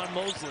 Hemphill on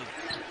Mosley.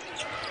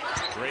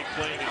 Drake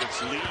playing in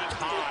its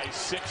league-high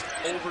 6th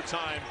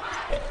overtime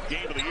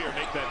game of the year.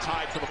 Make that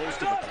tied for the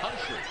most in the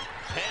country.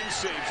 Penn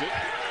saves it.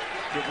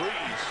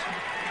 DeVries.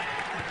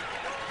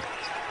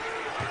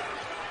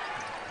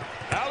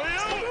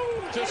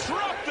 Alley-oop!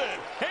 Disrupted.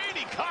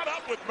 Haney caught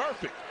up with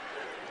Murphy.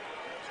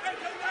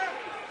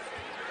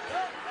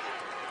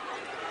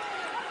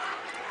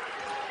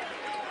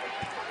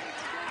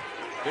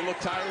 They look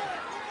tired.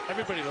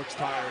 Everybody looks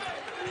tired.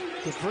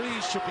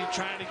 DeVries should be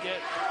trying to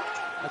get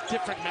a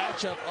different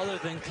matchup other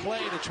than Clay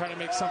to try to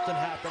make something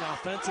happen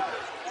offensively.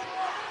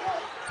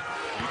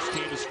 Each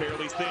team is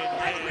fairly thin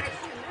and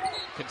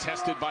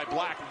contested by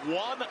Black.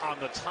 1 on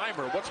the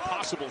timer. What's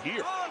possible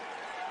here?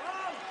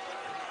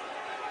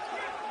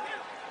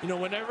 You know,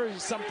 whenever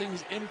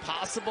something's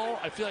impossible,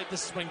 I feel like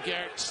this is when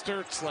Garrett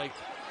Sturtz like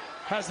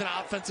has an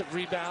offensive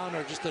rebound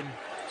or just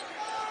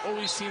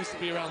always seems to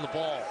be around the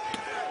ball.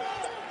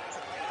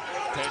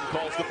 Penn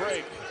calls the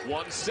break.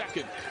 1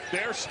 second.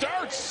 There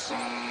Sturtz.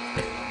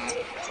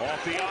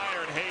 Off the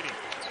iron, Haney.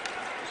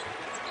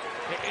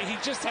 He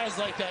just has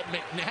like that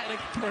magnetic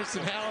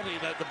personality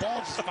that the ball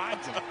just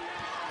finds him.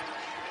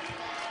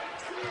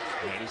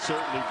 And he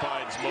certainly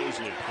finds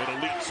Mosley, an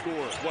elite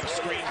scorer. What a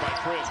screen by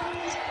Prim.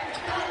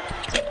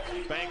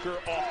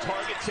 Banker off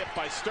target, tipped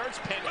by Sturtz.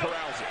 Penn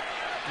corrals it.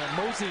 And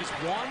Mosley's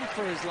 1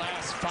 for his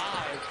last 5.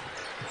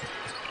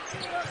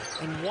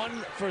 And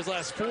 1 for his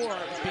last 4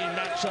 is being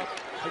matched up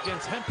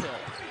against Hemphill.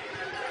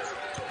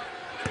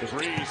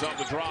 DeVries on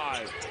the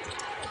drive.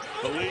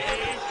 The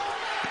lead.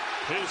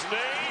 His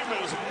name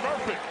is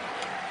Murphy.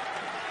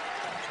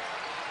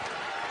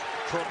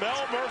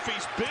 Tremel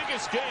Murphy's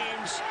biggest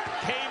games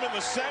came in the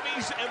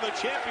semis and the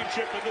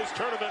championship in this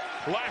tournament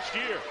last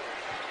year.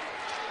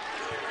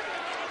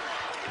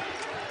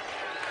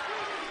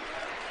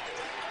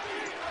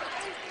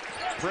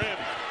 Prim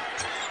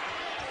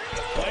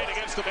playing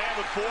against a man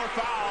with 4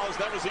 fouls.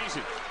 That was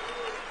easy.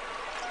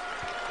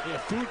 Yeah,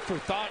 food for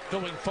thought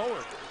going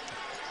forward.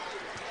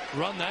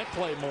 Run that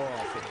play more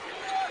often.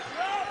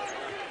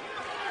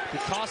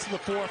 Because of the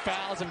 4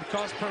 fouls and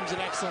because Prim's an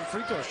excellent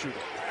free throw shooter.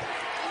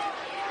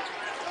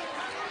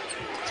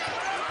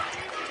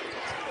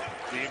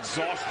 The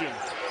exhaustion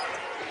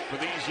for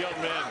these young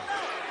men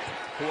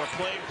who are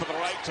playing for the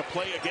right to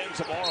play again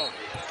tomorrow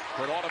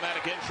for an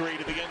automatic entry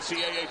to the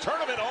NCAA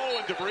tournament. Oh,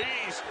 and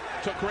DeVries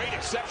took great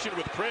exception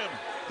with Prim.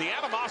 The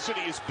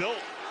animosity is built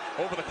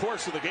over the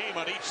course of the game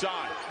on each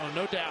side. Oh,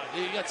 no doubt.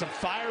 You got some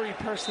fiery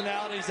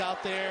personalities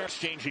out there.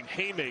 Exchanging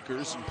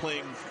haymakers and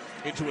playing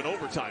into an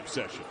overtime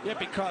session. Yeah,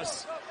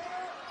 because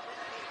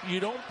you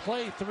don't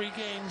play 3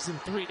 games in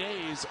 3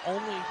 days,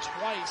 only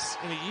twice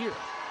in a year,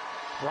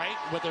 right?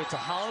 Whether it's a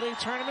holiday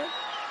tournament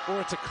or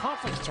it's a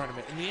conference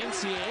tournament. In the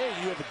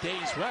NCAA, you have a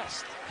day's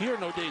rest. Here,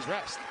 no day's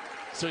rest.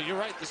 So you're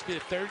right, this will be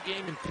the 3rd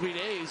game in 3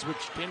 days,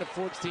 which Dana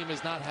Ford's team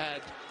has not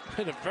had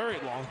in a very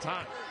long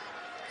time.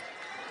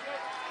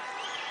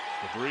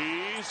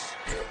 DeVries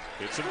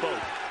hits them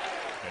both.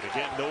 And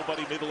again,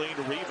 nobody middle-lane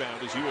to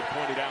rebound, as you had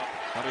pointed out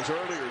on his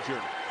earlier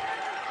journey.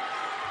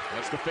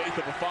 That's the faith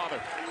of a father.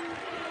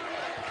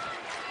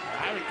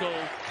 I would go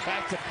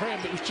back to Prim.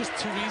 It was just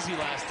too easy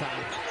last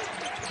time.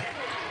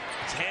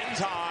 10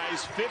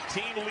 ties,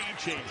 15 lead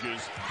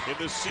changes in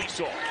the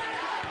seesaw.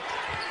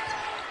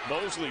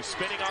 Mosley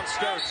spinning on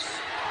Sturtz.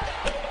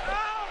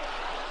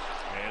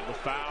 And the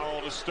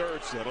foul to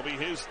Sturtz. That'll be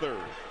his 3rd.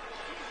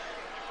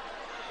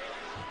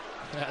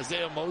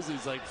 Isaiah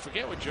Mosley's like,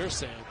 forget what you're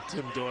saying,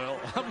 Tim Doyle.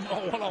 I'm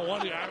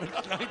one-on-one here. I'm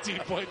at 19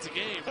 points a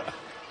game.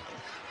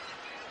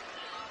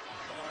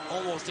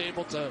 Almost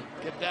able to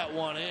get that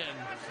one in.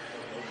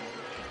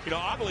 You know,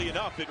 oddly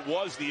enough, it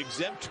was the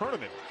exempt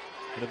tournament.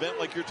 An event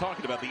like you're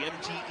talking about, the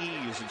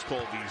MTE as it's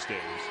called these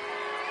days.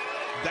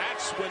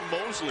 That's when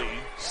Mosley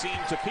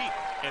seemed to peak.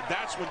 And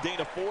that's when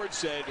Dana Ford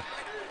said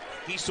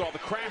he saw the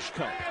crash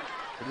come.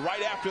 And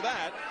right after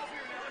that,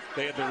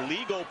 they had their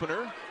league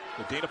opener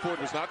that Dana Ford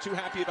was not too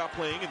happy about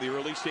playing in the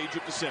early stage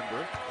of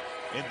December.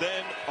 And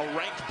then a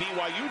ranked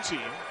BYU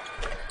team.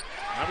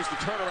 That was the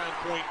turnaround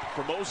point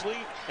for Mosley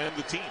and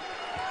the team.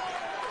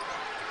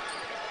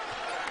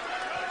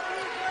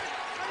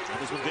 That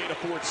was when Dana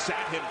Ford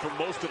sat him for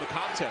most of the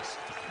contest.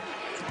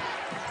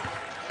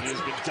 He has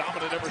been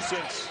dominant ever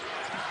since.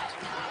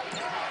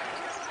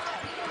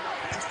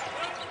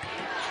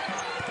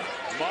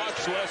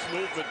 Much less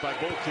movement by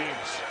both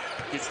teams.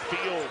 You can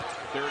feel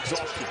their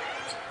exhaustion.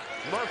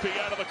 Murphy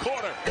out of the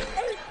corner.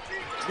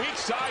 Weak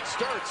side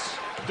Sturtz.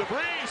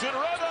 DeVries in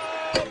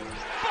rhythm.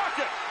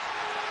 Bucket.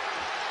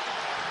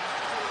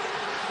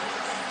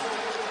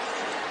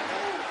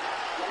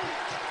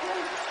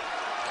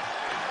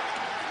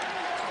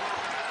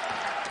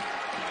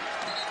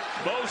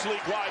 Mosley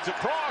glides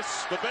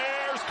across. The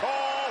Bears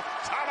call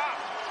timeout.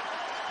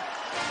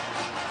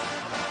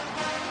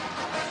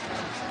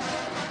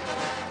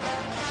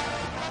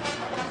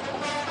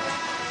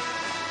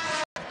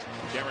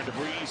 Darren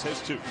DeVries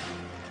has 2.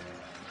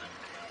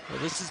 Well,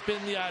 this has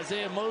been the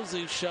Isaiah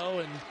Mosley show,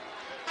 and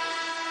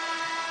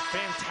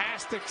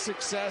fantastic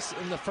success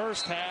in the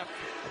first half.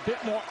 A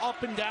bit more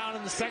up and down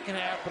in the second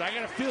half, but I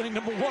got a feeling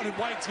number 1 and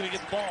White's going to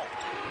get the ball.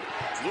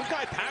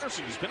 Lukai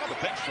Patterson, who's been on the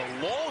bench for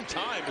a long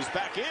time, is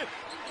back in.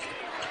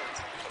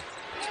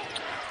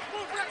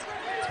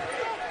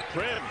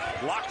 Prim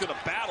locked in a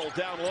battle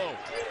down low.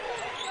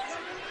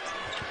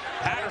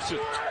 Patterson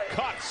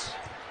cuts.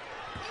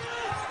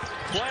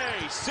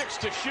 Clay, 6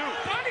 to shoot.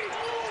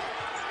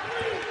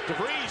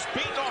 DeVries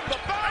beaten off the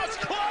bounce.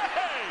 Clay!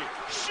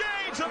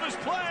 Shades of his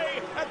play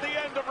at the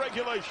end of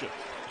regulation.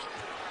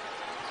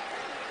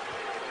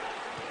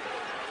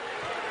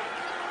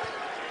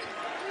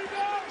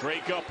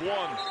 Drake up 1.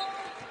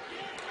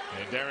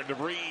 And Darren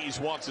DeVries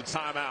wants a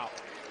timeout.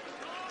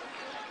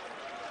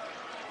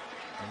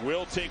 And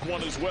we'll take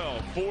one as well.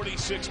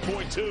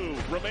 46.2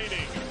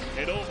 remaining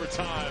in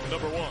overtime,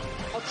 number 1.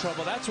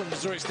 Trouble. That's when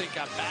Missouri State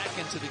got back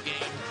into the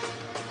game.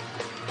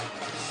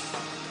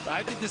 But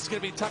I think this is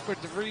going to be Tucker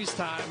DeVries'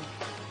 time.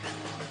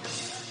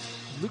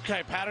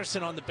 Lukai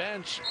Patterson on the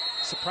bench,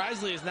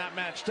 surprisingly, is not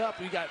matched up.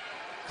 We got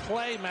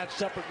Clay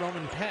matched up with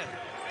Roman Penn.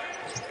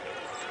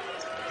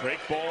 Break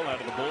ball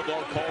out of the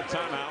Bulldog called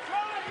timeout.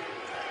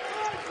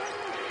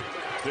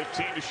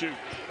 15 to shoot.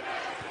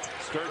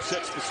 Sturt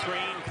sets the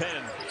screen.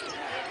 Penn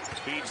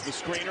feeds the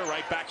screener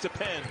right back to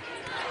Penn.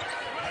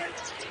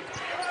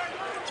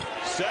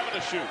 7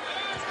 to shoot.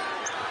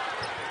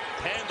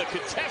 Penn, the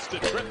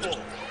contested triple.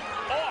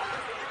 Off.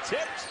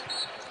 Tipped.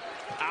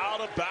 Out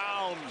of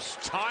bounds.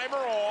 Timer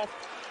off.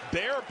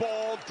 Bare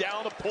ball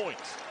down a point.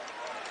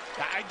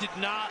 I did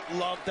not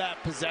love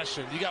that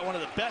possession. You got one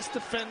of the best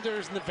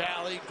defenders in the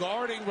Valley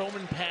guarding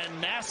Roman Penn.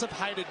 Massive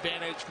height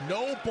advantage.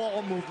 No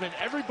ball movement.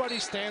 Everybody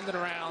standing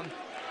around.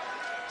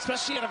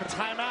 Especially out of a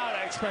timeout,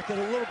 I expected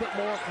a little bit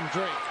more from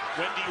Drake.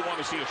 When do you want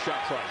to see a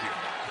shot try here?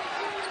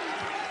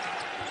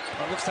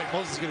 Well, it looks like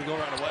Mosley's going to go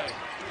right away.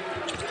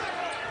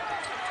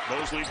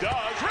 Mosley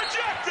does.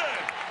 Rejected!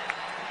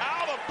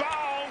 Out of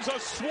bounds. A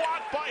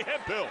swat by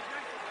Hemphill.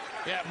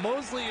 Yeah,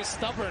 Mosley is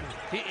stubborn.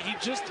 He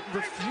just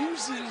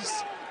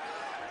refuses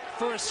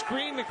for a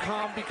screen to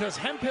come because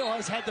Hemphill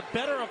has had the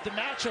better of the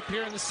matchup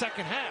here in the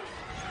second half.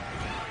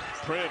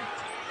 Prim.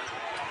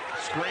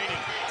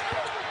 Screening.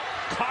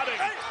 Cutting.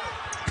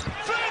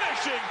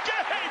 Finishing.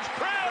 Gage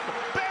Prim.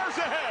 Bears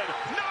ahead.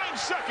 9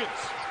 seconds.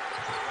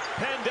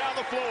 Penn down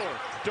the floor.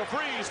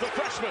 DeVries, the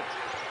freshman.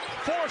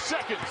 4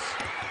 seconds.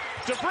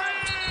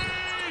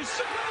 DeVries.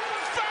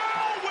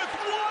 Foul with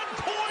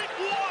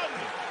 1.1.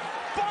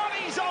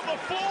 Bodies on the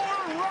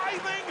floor,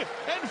 writhing,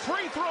 and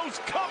free throws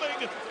coming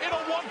in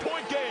a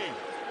 1-point game.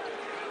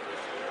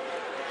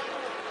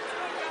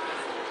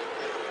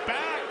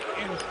 Back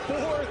and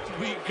forth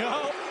we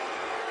go.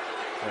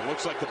 It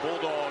looks like the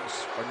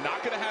Bulldogs are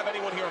not going to have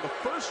anyone here on the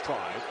first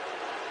try.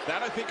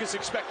 That, I think, is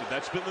expected.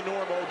 That's been the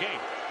norm all game.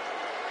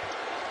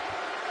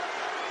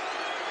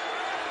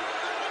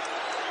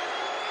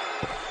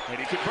 And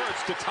he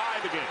converts to tie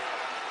the game.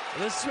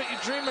 This is what you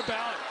dream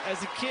about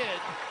as a kid.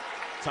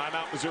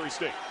 Timeout, Missouri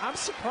State. I'm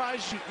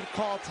surprised you could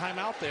call a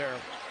timeout there.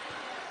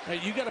 Now,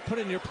 you got to put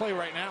in your play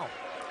right now.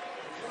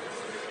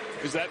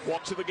 Is that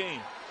walk to the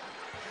game?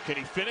 Can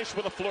he finish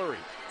with a flurry?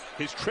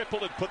 His triple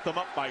had put them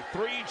up by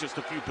 3 just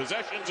a few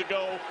possessions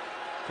ago.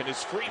 Can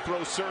his free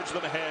throw surge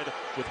them ahead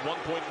with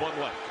 1.1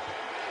 left?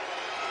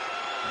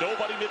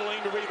 Nobody middle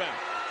lane to rebound.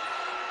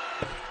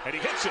 And he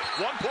hits it,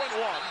 1.1.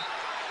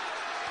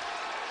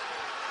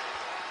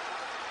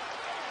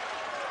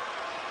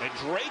 And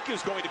Drake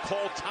is going to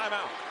call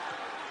timeout.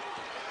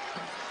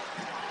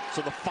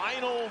 So the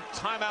final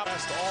timeout.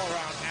 Best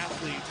all-around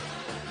athlete,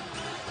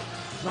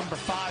 number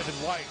 5 in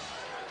White.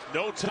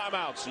 No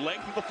timeouts,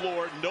 length of the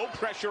floor, no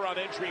pressure on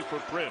entry for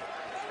Prim.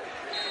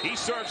 He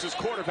serves his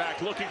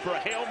quarterback looking for a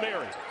Hail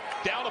Mary.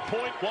 Down a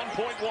point,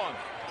 1.1.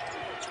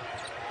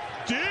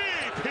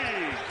 DP!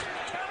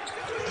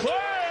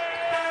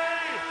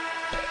 Clay!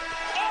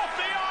 Off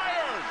the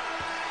iron!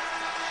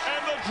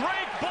 And the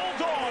Drake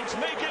Bulldogs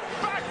make it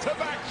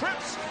back-to-back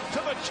trips to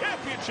the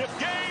championship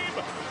game.